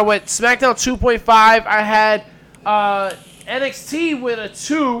SmackDown. I went SmackDown 2.5. I had NXT with a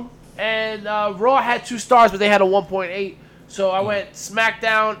 2, and Raw had 2 stars, but they had a 1.8. So I went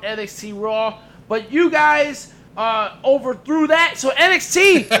SmackDown, NXT, Raw. But you guys overthrew that. So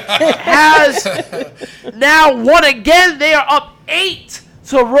NXT has now won again. They are up 8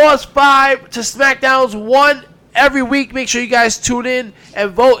 to Raw's 5 to SmackDown's 1. Every week, make sure you guys tune in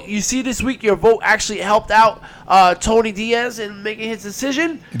and vote. You see, this week, your vote actually helped out Tony Diaz in making his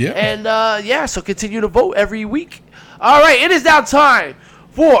decision. Yeah. And, so continue to vote every week. All right, it is now time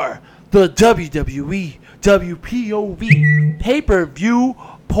for the WWE WPOV pay-per-view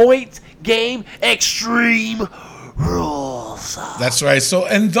point game Extreme Rules. That's right. So,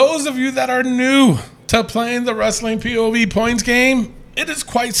 and those of you that are new to playing the Wrestling POV points game, it is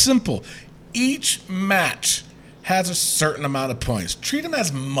quite simple. Each match has a certain amount of points. Treat them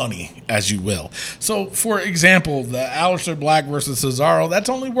as money, as you will. So, for example, the Aleister Black versus Cesaro, that's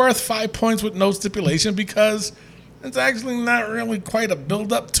only worth 5 points with no stipulation because it's actually not really quite a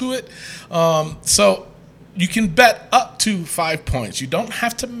build-up to it. So, you can bet up to 5 points. You don't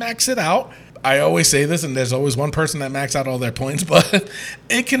have to max it out. I always say this, and there's always one person that maxes out all their points, but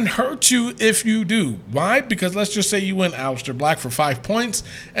it can hurt you if you do. Why? Because let's just say you win Aleister Black for 5 points,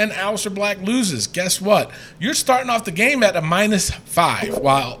 and Aleister Black loses. Guess what? You're starting off the game at a -5,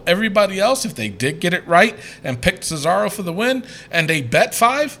 while everybody else, if they did get it right and picked Cesaro for the win, and they bet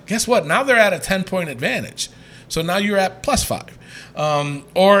 5, guess what? Now they're at a 10-point advantage. So now you're at +5.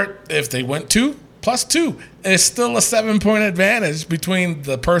 Or if they went 2, +2. It's still a 7-point advantage between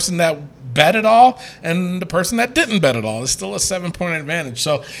the person that bet it all and the person that didn't bet it all. It's still a 7-point advantage.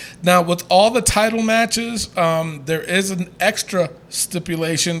 So now with all the title matches, there is an extra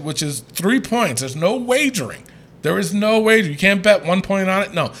stipulation, which is 3 points. There's no wagering. There is no wager. You can't bet 1 point on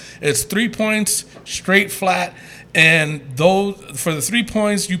it. No, it's 3 points straight flat. And those for the 3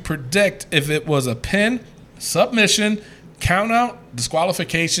 points, you predict if it was a pin, submission, count out,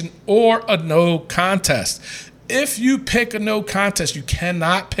 disqualification, or a no contest. If you pick a no contest, you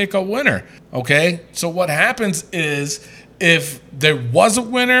cannot pick a winner, okay? So what happens is if there was a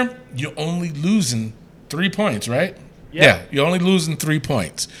winner, you're only losing 3 points, right? Yeah, you're only losing 3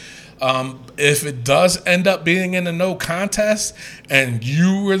 points. If it does end up being in a no contest and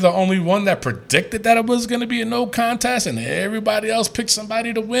you were the only one that predicted that it was going to be a no contest and everybody else picked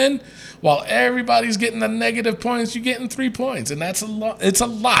somebody to win, while everybody's getting the negative points, you're getting 3 points. And that's a lot. It's a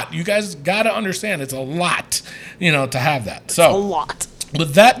lot. You guys got to understand it's a lot, to have that. So, A lot.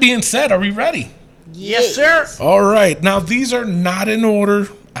 with that being said, are we ready? Yes, sir. All right. Now, these are not in order.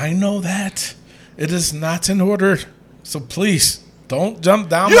 I know that. It is not in order. So please, don't jump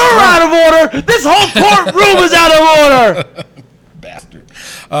down. You're out of order. This whole courtroom is out of order. Bastard.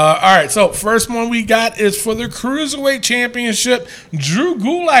 All right, so first one we got is for the Cruiserweight Championship, Drew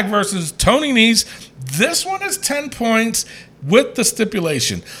Gulak versus Tony Nese. This one is 10 points with the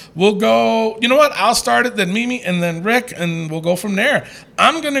stipulation. We'll go, you know what? I'll start it, then Mimi, and then Rick, and we'll go from there.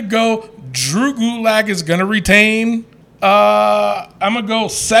 I'm going to go Drew Gulak is going to retain. I'm going to go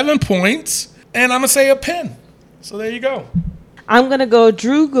 7 points, and I'm going to say a pin. So there you go. I'm going to go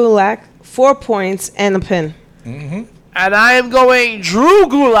Drew Gulak, 4 points and a pin. And I am going Drew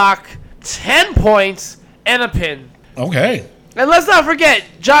Gulak, 10 points and a pin. Okay. And let's not forget,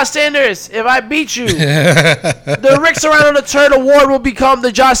 Josh Sanders, if I beat you, the Rick Serrano the Turd Award will become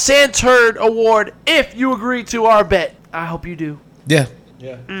the Josh Sandturd Award if you agree to our bet. I hope you do. Yeah.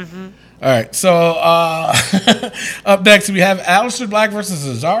 Yeah. All right. So up next we have Aleister Black versus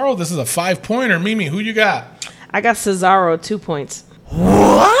Cesaro. This is a 5-pointer. Mimi, who you got? I got Cesaro, 2 points.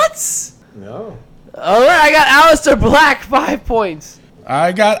 What? No. All right, I got Aleister Black, 5 points.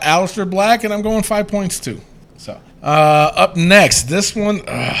 I got Aleister Black, and I'm going 5 points too. So up next, this one's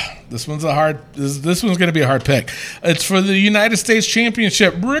a hard. This one's going to be a hard pick. It's for the United States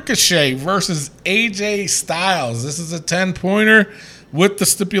Championship. Ricochet versus AJ Styles. This is a 10-pointer with the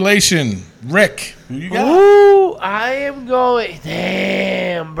stipulation. Rick, who you got? Ooh, I am going.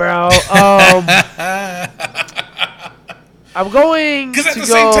 Damn, bro. I'm going Because at the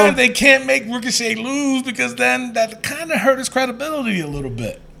same time, they can't make Ricochet lose because then that kind of hurt his credibility a little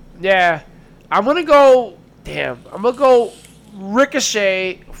bit. Yeah, I'm gonna go. Damn, I'm gonna go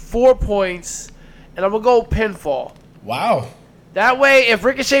Ricochet, 4 points, and I'm gonna go pinfall. Wow. That way, if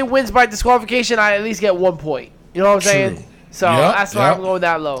Ricochet wins by disqualification, I at least get 1 point. You know what I'm saying? True. So Yep, that's why yep. I'm going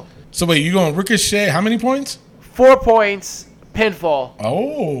that low. So wait, you going Ricochet? How many points? 4 points, pinfall.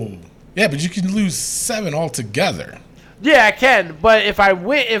 Oh. Yeah, but you can lose 7 altogether. Yeah, I can, but if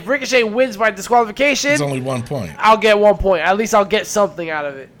Ricochet wins by disqualification, It's only 1 point. I'll get 1 point. At least I'll get something out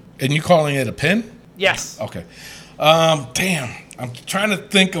of it. And you calling it a pin? Yes. Okay. Damn. I'm trying to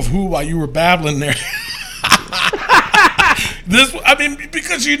think of who while you were babbling there.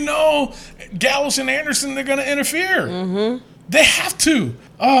 Because Gallows and Anderson, they're going to interfere. Mm-hmm. They have to.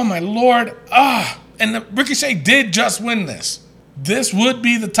 Oh, my Lord. And Ricochet did just win this. This would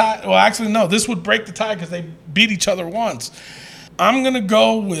be the tie. Well, actually, no. This would break the tie because they beat each other once. I'm going to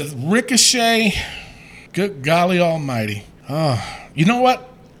go with Ricochet. Good golly almighty. You know what?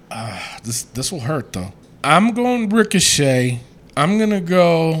 This will hurt, though. I'm going Ricochet. I'm going to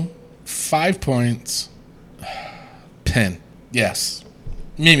go 5 points. Pin. Yes.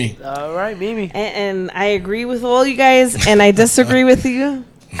 Mimi. All right, Mimi. And I agree with all you guys, and I disagree with you.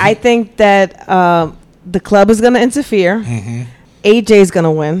 I think that the club is going to interfere. Mm-hmm. AJ's going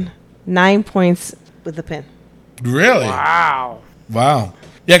to win 9 points with the pin. Really? Wow. Yeah,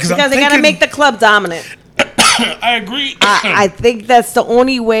 because they got to make the club dominant. I agree. I think that's the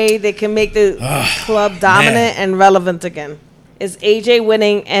only way they can make the club dominant and relevant again. Is AJ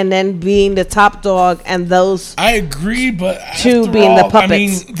winning and then being the top dog and those I agree, but two after being the all,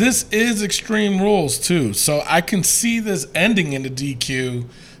 puppets. This is Extreme Rules too, so I can see this ending in the DQ,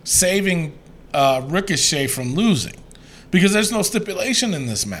 saving Ricochet from losing because there's no stipulation in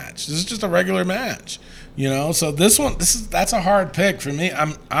this match. This is just a regular match, So that's a hard pick for me.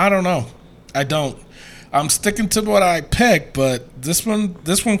 I don't know. I'm sticking to what I picked, but this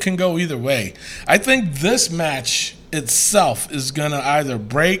one can go either way. I think this match itself is gonna either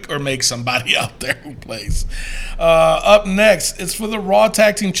break or make somebody out there who plays. Up next, it's for the Raw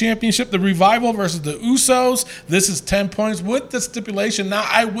Tag Team Championship, the Revival versus the Usos. This is 10 points with the stipulation. Now,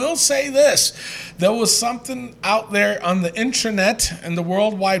 I will say this. There was something out there on the intranet and the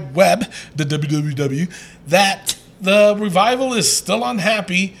World Wide Web, the WWW, that the Revival is still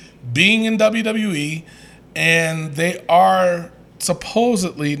unhappy being in WWE, and they are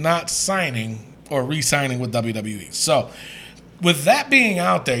supposedly not signing or re-signing with WWE. So, with that being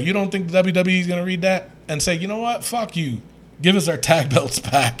out there, you don't think WWE is going to read that and say, you know what, fuck you, give us our tag belts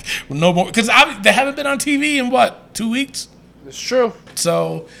back with no more, because they haven't been on TV in 2 weeks? It's true.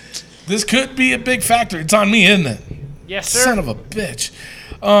 So, this could be a big factor. It's on me, isn't it? Yes, sir. Son of a bitch.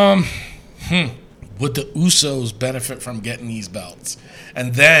 Would the Usos benefit from getting these belts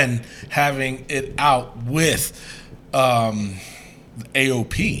and then having it out with AOP?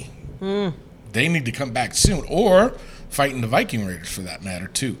 They need to come back soon, or fighting the Viking Raiders for that matter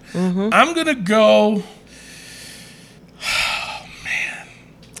too. I'm gonna go. Oh man,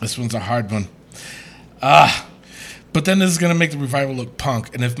 this one's a hard one. But then this is gonna make the Revival look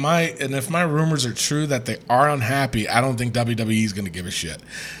punk. And if my rumors are true that they are unhappy, I don't think WWE is gonna give a shit.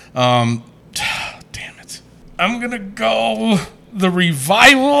 Damn it. I'm gonna go the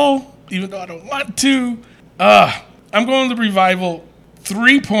Revival, even though I don't want to. I'm going the Revival.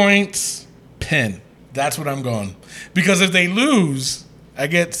 3 points, pin. That's what I'm going. Because if they lose, I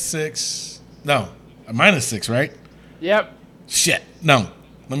get 6. No, -6, right? Yep. Shit. No.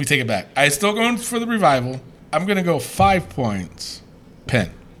 Let me take it back. I'm still going for the Revival. I'm going to go 5 points, pin.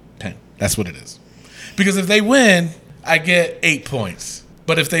 That's what it is. Because if they win, I get 8 points.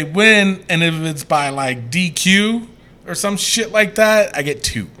 But if they win, and if it's by like DQ or some shit like that, I get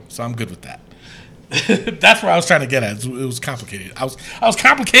 2. So I'm good with that. That's where I was trying to get at. It was complicated. I was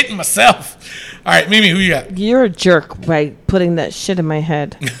complicating myself. All right, Mimi, who you got? You're a jerk by putting that shit in my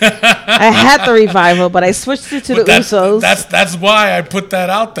head. I had the Revival, but I switched it to the Usos. That's why I put that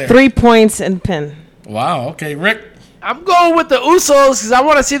out there. 3 points and pin. Wow. Okay, Rick. I'm going with the Usos because I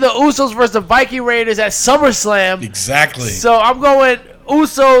want to see the Usos versus the Viking Raiders at SummerSlam. Exactly. So I'm going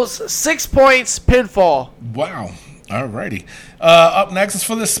Usos, 6 points, pinfall. Wow. Alrighty. Up next is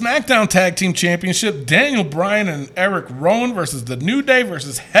for the SmackDown Tag Team Championship. Daniel Bryan and Eric Rowan versus The New Day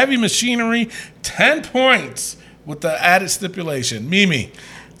versus Heavy Machinery. 10 points with the added stipulation. Mimi,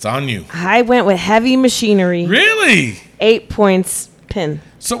 it's on you. I went with Heavy Machinery. Really? 8 points, pin.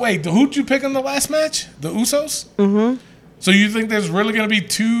 So wait, who'd you pick in the last match? The Usos? Mm-hmm. So you think there's really going to be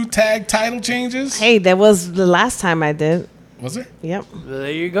 2 tag title changes? Hey, that was the last time I did. Was there? Yep.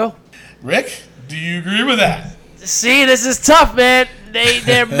 There you go. Rick, do you agree with that? See, this is tough, man.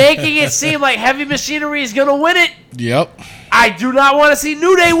 They're making it seem like Heavy Machinery is gonna win it. Yep. I do not want to see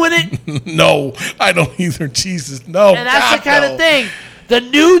New Day win it. No, I don't either. Jesus, no. And that's the kind of thing. The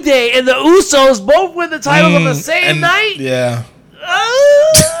New Day and the Usos both win the titles on the same night. Yeah.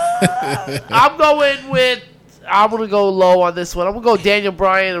 I'm gonna go low on this one. I'm gonna go Daniel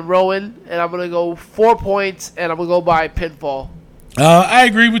Bryan and Rowan, and I'm gonna go 4 points, and I'm gonna go by pinfall. I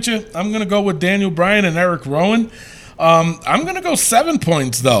agree with you. I'm going to go with Daniel Bryan and Eric Rowan. I'm going to go 7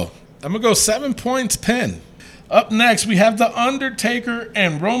 points, though. I'm going to go 7 points, pin. Up next, we have The Undertaker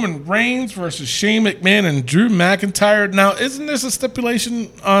and Roman Reigns versus Shane McMahon and Drew McIntyre. Now, isn't this a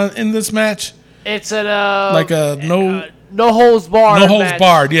stipulation in this match? It's a no holds barred. No holds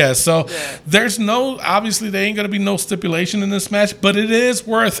barred, yeah. So there's obviously there ain't going to be no stipulation in this match, but it is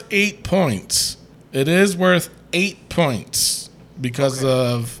worth 8 points. It is worth 8 points. Because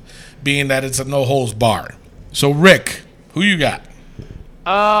of being that it's a no holds bar. So Rick, who you got?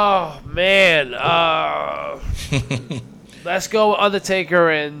 Oh man, let's go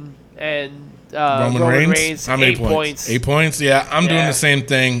Undertaker and Roman Reigns. How many points? 8 points. Yeah, I'm doing the same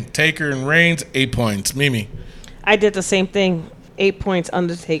thing. Taker and Reigns, 8 points. Mimi. I did the same thing. 8 points,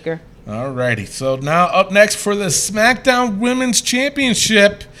 Undertaker. Alrighty. So now up next for the SmackDown Women's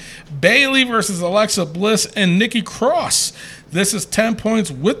Championship, Bayley versus Alexa Bliss and Nikki Cross. This is 10 points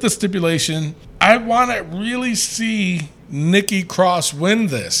with the stipulation. I want to really see Nikki Cross win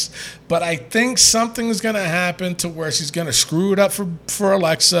this, but I think something is going to happen to where she's going to screw it up for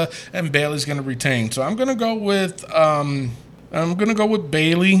Alexa, and Bayley's going to retain. So I'm going to go with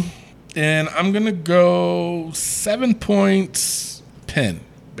Bayley, and I'm going to go 7 points, pin.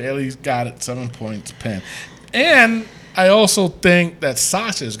 Bayley's got it, 7 points, pin. And I also think that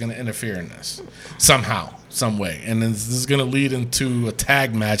Sasha is going to interfere in this somehow, some way. And then this is going to lead into a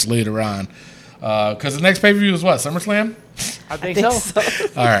tag match later on. Because the next pay-per-view is what? SummerSlam? I think so.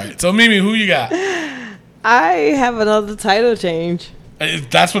 All right. So, Mimi, who you got? I have another title change.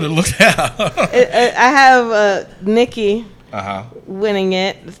 That's what it looked at. I have Nikki Uh-huh. winning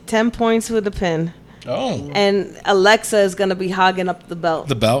it, 10 points with a pin. Oh. And Alexa is going to be hogging up the belt.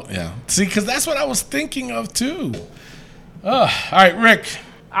 The belt, yeah. See, because that's what I was thinking of, too. All right, Rick.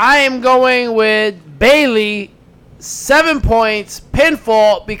 I am going with Bailey, 7 points,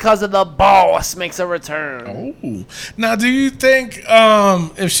 pinfall because of the boss makes a return. Oh. Now, do you think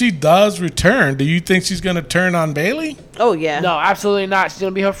if she does return, do you think she's going to turn on Bailey? Oh, yeah. No, absolutely not. She's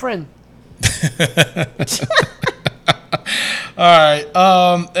going to be her friend. All right.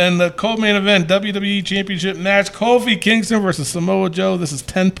 And the co-main event, WWE Championship match, Kofi Kingston versus Samoa Joe. This is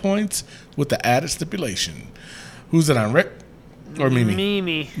 10 points with the added stipulation. Who's it on, Rick or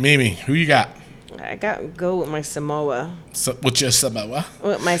Mimi? Mimi. Who you got? I got to go with my Samoa. So, with your Samoa?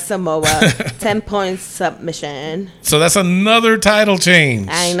 With my Samoa. 10 points submission. So that's another title change.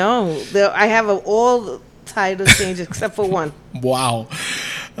 I know. I have all title changes except for one. Wow. All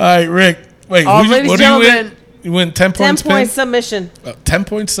right, Rick. Wait, Ladies what and do you win? gentlemen, You win 10 10 points. point submission.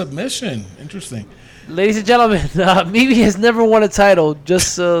 10-point submission. Interesting. ladies and gentlemen, Mimi has never won a title,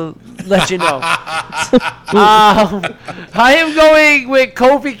 just to let you know. I am going with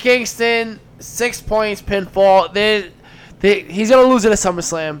Kofi Kingston, 6 points, pinfall. He's going to lose it at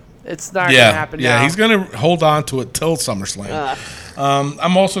SummerSlam. It's not going to happen now. Yeah, he's going to hold on to it till SummerSlam.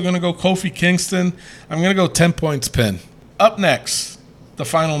 I'm also going to go Kofi Kingston. I'm going to go 10 points pin. Up next, the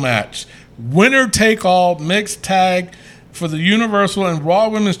final match. Winner take all mixed tag for the Universal and Raw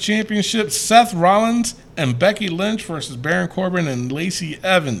Women's Championship. Seth Rollins and Becky Lynch versus Baron Corbin and Lacey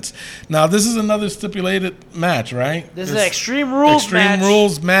Evans. Now, this is another stipulated match, right? This is an Extreme Rules match. Extreme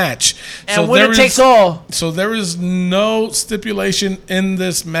Rules match. And winner takes all. So there is no stipulation in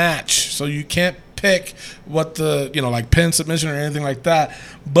this match. So you can't pick what the, like pin submission or anything like that.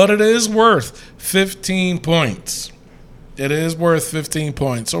 But it is worth 15 points. It is worth 15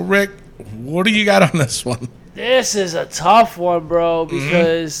 points. So, Rick, what do you got on this one? This is a tough one, bro,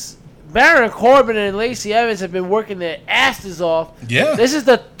 because Baron Corbin and Lacey Evans have been working their asses off. Yeah. This is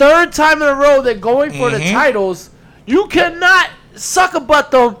the third time in a row they're going for the titles. You cannot sucker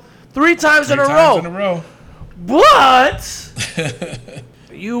butt them three times in a row. But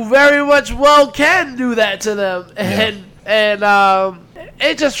you very much well can do that to them. And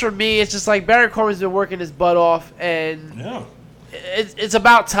it just, for me, it's just like Baron Corbin's been working his butt off, and it's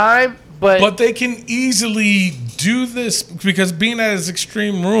about time. But they can easily do this because being that it's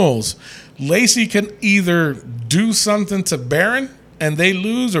Extreme Rules, Lacey can either do something to Baron and they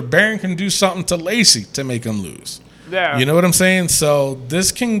lose, or Baron can do something to Lacey to make him lose. Yeah. You know what I'm saying? So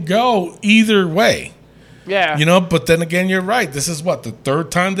this can go either way. Yeah. But then again, you're right. This is the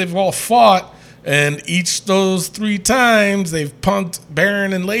third time they've all fought, and each those 3 times they've punked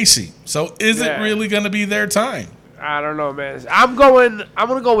Baron and Lacey. So is it really going to be their time? I don't know, man. I'm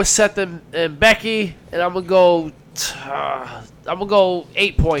gonna go with Seth and Becky, and I'm gonna go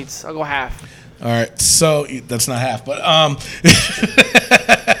 8 points. I'll go half. All right, so that's not half, but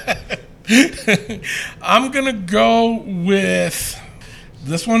I'm gonna go with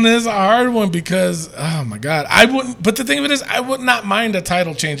this one. Is a hard one because oh my god, I wouldn't. But the thing of it is, I would not mind a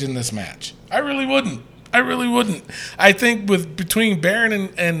title change in this match. I really wouldn't. I think between Baron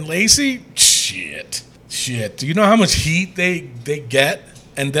and Lacey, shit. Do you know how much heat they get?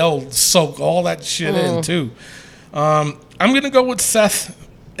 And they'll soak all that shit in, too. I'm going to go with Seth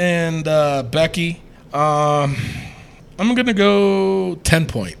and Becky. I'm going to go 10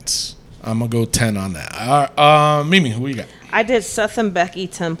 points. I'm going to go 10 on that. Mimi, who you got? I did Seth and Becky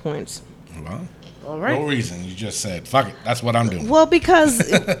 10 points. Well, all right. No reason. You just said, fuck it. That's what I'm doing. Well,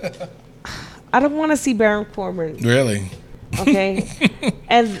 because I don't want to see Baron Corbin. Really? Okay.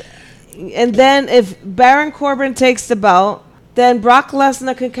 And then if Baron Corbin takes the belt, then Brock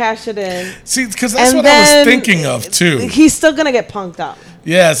Lesnar can cash it in. See, because that's what I was thinking of, too. He's still going to get punked up.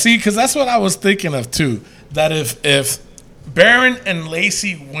 Yeah, see, because that's what I was thinking of, too. That if Baron and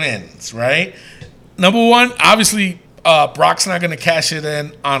Lacey wins, right? Number one, obviously, Brock's not going to cash it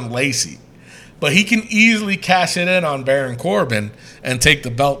in on Lacey. But he can easily cash it in on Baron Corbin and take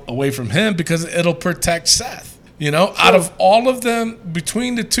the belt away from him because it'll protect Seth. Out of all of them,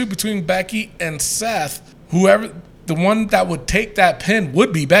 between the two, between Becky and Seth, the one that would take that pin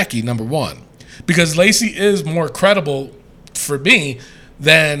would be Becky, number one. Because Lacey is more credible for me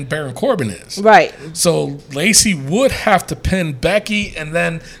than Baron Corbin is. Right. So Lacey would have to pin Becky, and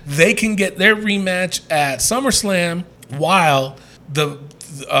then they can get their rematch at SummerSlam while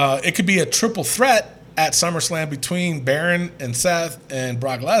it could be a triple threat at SummerSlam between Baron and Seth and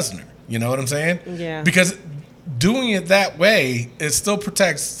Brock Lesnar. You know what I'm saying? Yeah. Because doing it that way, it still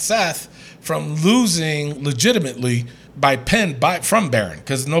protects Seth from losing legitimately by pin from Baron,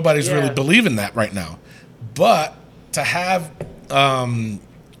 because nobody's really believing that right now. But to have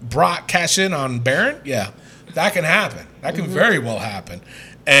Brock cash in on Baron, that can happen. That can very well happen.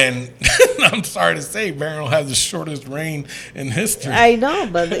 And I'm sorry to say, Baron will have the shortest reign in history. I know,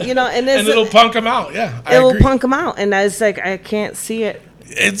 but and it'll punk him out. Yeah, it will punk him out, and it's like I can't see it.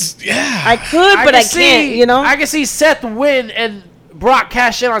 I could, but I can't. I can see Seth win and Brock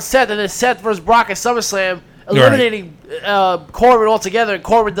cash in on Seth, and then Seth versus Brock at SummerSlam, eliminating Corbin altogether, and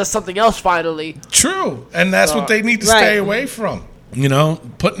Corbin does something else finally. True, and that's what they need to stay away from.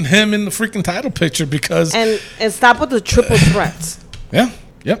 Putting him in the freaking title picture because and stop with the triple threats. Yeah.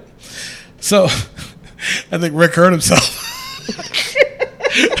 Yep. So, I think Rick hurt himself.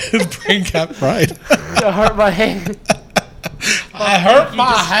 His brain got fried. I hurt my hand. I hurt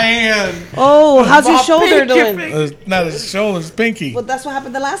my hand. Oh, how's your shoulder doing? Not his shoulder, his pinky. Well, that's what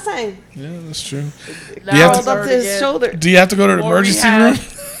happened the last time. Yeah, that's true. Now it's up to his shoulder. Do you have to go to the emergency room?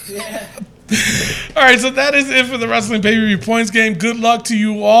 Yeah. All right, so that is it for the Wrestling Pay-Per-View Points Game. Good luck to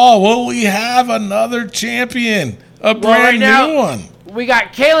you all. Will we have another champion? A brand new one. We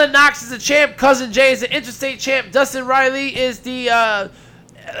got Kayla Knox as the champ. Cousin Jay is the interstate champ. Dustin Riley is the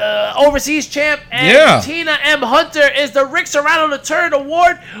overseas champ. And Tina M. Hunter is the Rick Serrano the Turd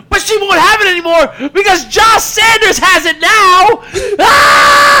Award. But she won't have it anymore because Josh Sanders has it now.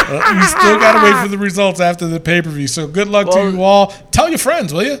 You still got to wait for the results after the pay-per-view. So good luck to you all. Tell your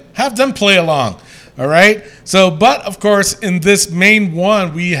friends, will you? Have them play along. All right. So, but of course, in this main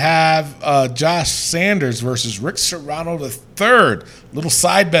one, we have Josh Sanders versus Rick Serrano III. Little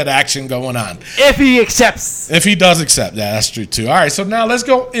side bet action going on. If he accepts. If he does accept. Yeah, that's true too. All right. So now let's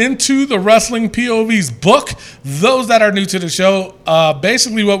go into the Wrestling POV's book. Those that are new to the show,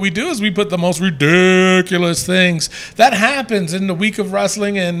 basically what we do is we put the most ridiculous things that happens in the week of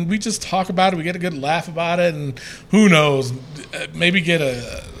wrestling, and we just talk about it. We get a good laugh about it, and who knows, maybe get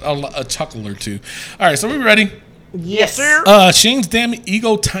a chuckle or two. All right, so we ready? Yes, sir. Shane's damn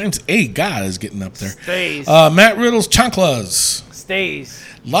ego times 8. God is getting up there. Stays. Matt Riddle's chanclas. Stays.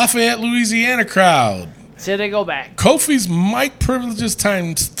 Lafayette, Louisiana crowd. So they go back. Kofi's mic privileges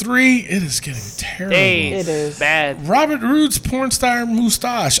times 3. It is getting terrible. Stays. It is bad. Robert Roode's porn star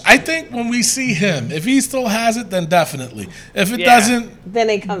mustache. I think when we see him, if he still has it, then definitely. If it doesn't, then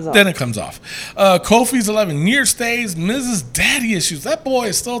it comes off. Kofi's 11-year stays. Mrs. Daddy issues. That boy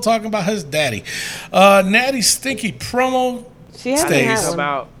is still talking about his daddy. Natty's stinky promo. She hasn't had one.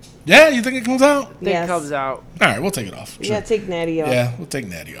 Out. Yeah, you think it comes out? I think it comes out. All right, we'll take it off. Yeah, take Natty off. Yeah, we'll take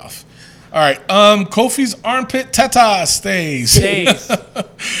Natty off. All right, Kofi's armpit teta stays.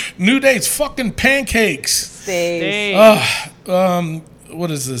 New Day's fucking pancakes. Stays. What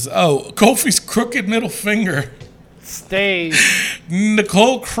is this? Oh, Kofi's crooked middle finger. Stays.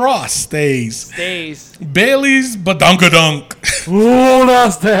 Nicole Cross stays. Stays. Bailey's badunkadunk. Oh,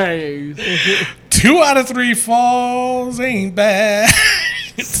 that stays. 2 out of 3 falls ain't bad.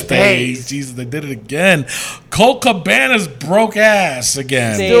 Stays. Jesus, they did it again. Colt Cabana's broke ass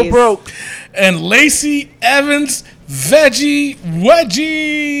again. Still broke. And Lacey Evans veggie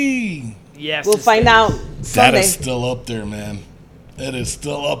wedgie. Yes. We'll find out Sunday. That is still up there, man. That is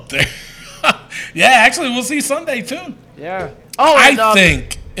still up there. Yeah, actually, we'll see Sunday too. Yeah. Oh, I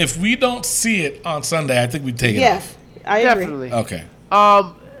think if we don't see it on Sunday, I think we take it off. I agree. Definitely. Okay.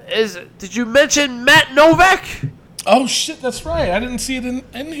 Did you mention Matt Novak? Oh shit, that's right. I didn't see it in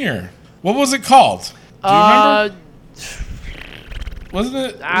here. What was it called? Do you remember? Wasn't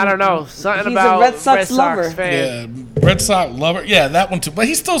it? I don't know. Something He's about a Red Sox lover. fan. Yeah, Red Sox lover. Yeah, that one too. But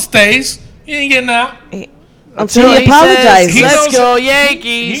he still stays. He ain't getting out. Until he apologizes. Let's go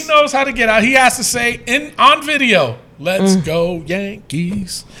Yankees. He knows how to get out. He has to say on video, "Let's go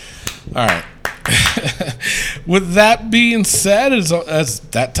Yankees." All right. With that being said, as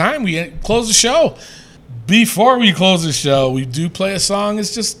that time we close the show. Before we close the show, we do play a song.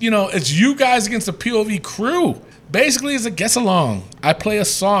 It's just, it's you guys against the POV crew. Basically, it's a guess along. I play a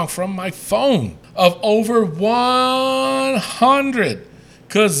song from my phone of over 100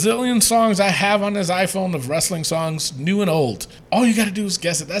 gazillion songs I have on this iPhone of wrestling songs, new and old. All you got to do is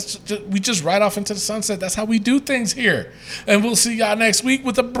guess it. We just ride off into the sunset. That's how we do things here. And we'll see y'all next week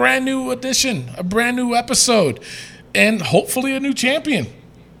with a brand new edition, a brand new episode, and hopefully a new champion.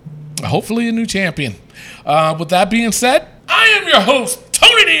 With that being said, I am your host,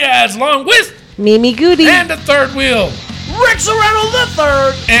 Tony Diaz, along with Mimi Goody and the third wheel, Rick Serrano the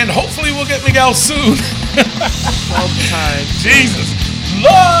third. And hopefully we'll get Miguel soon. Sometime. Jesus.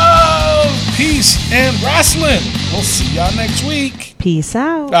 Love, peace, and wrestling. We'll see y'all next week. Peace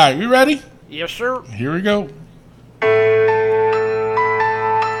out. All right, we ready? Yes, sir. Here we go.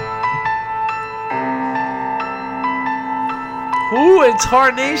 Who in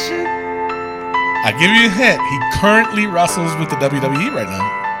Tarnation? I give you a hint. He currently wrestles with the WWE right now.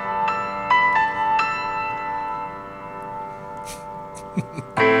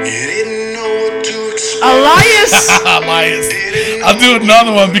 Elias. Elias. I'll do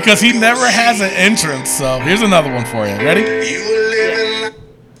another one because he never has an entrance. So here's another one for you. Ready?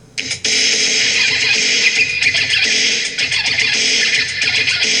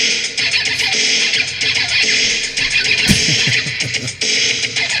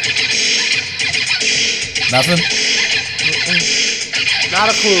 Nothing? Not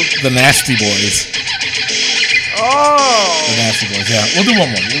a clue. The Nasty Boys. Oh. The Nasty Boys, yeah. We'll do one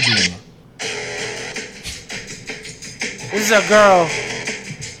more. This is a girl.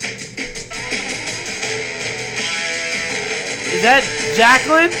 Is that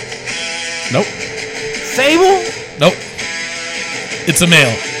Jacqueline? Nope. Sable? Nope. It's a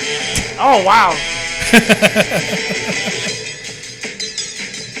male. Oh, wow.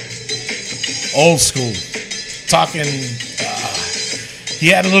 Old school. Talking, he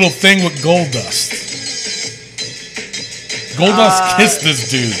had a little thing with Goldust. Goldust kissed this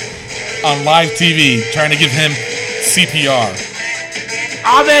dude on live TV, trying to give him CPR.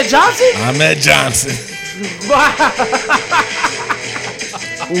 Ahmed Johnson? Ahmed Johnson.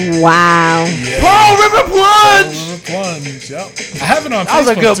 Wow. Yeah. Pearl River Plunge! River Plunge, yep. I have it on That was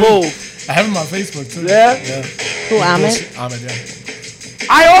Facebook a good too. move. I have him on Facebook too. Yeah? Who, Ahmed? Ahmed, yeah.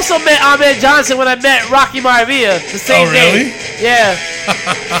 I also met Ahmed Johnson when I met Rocky Maivia the same Oh, really? day. Yeah.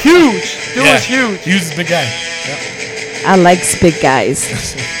 Huge. Dude was huge. He was a big guy. Yep. I like big guys.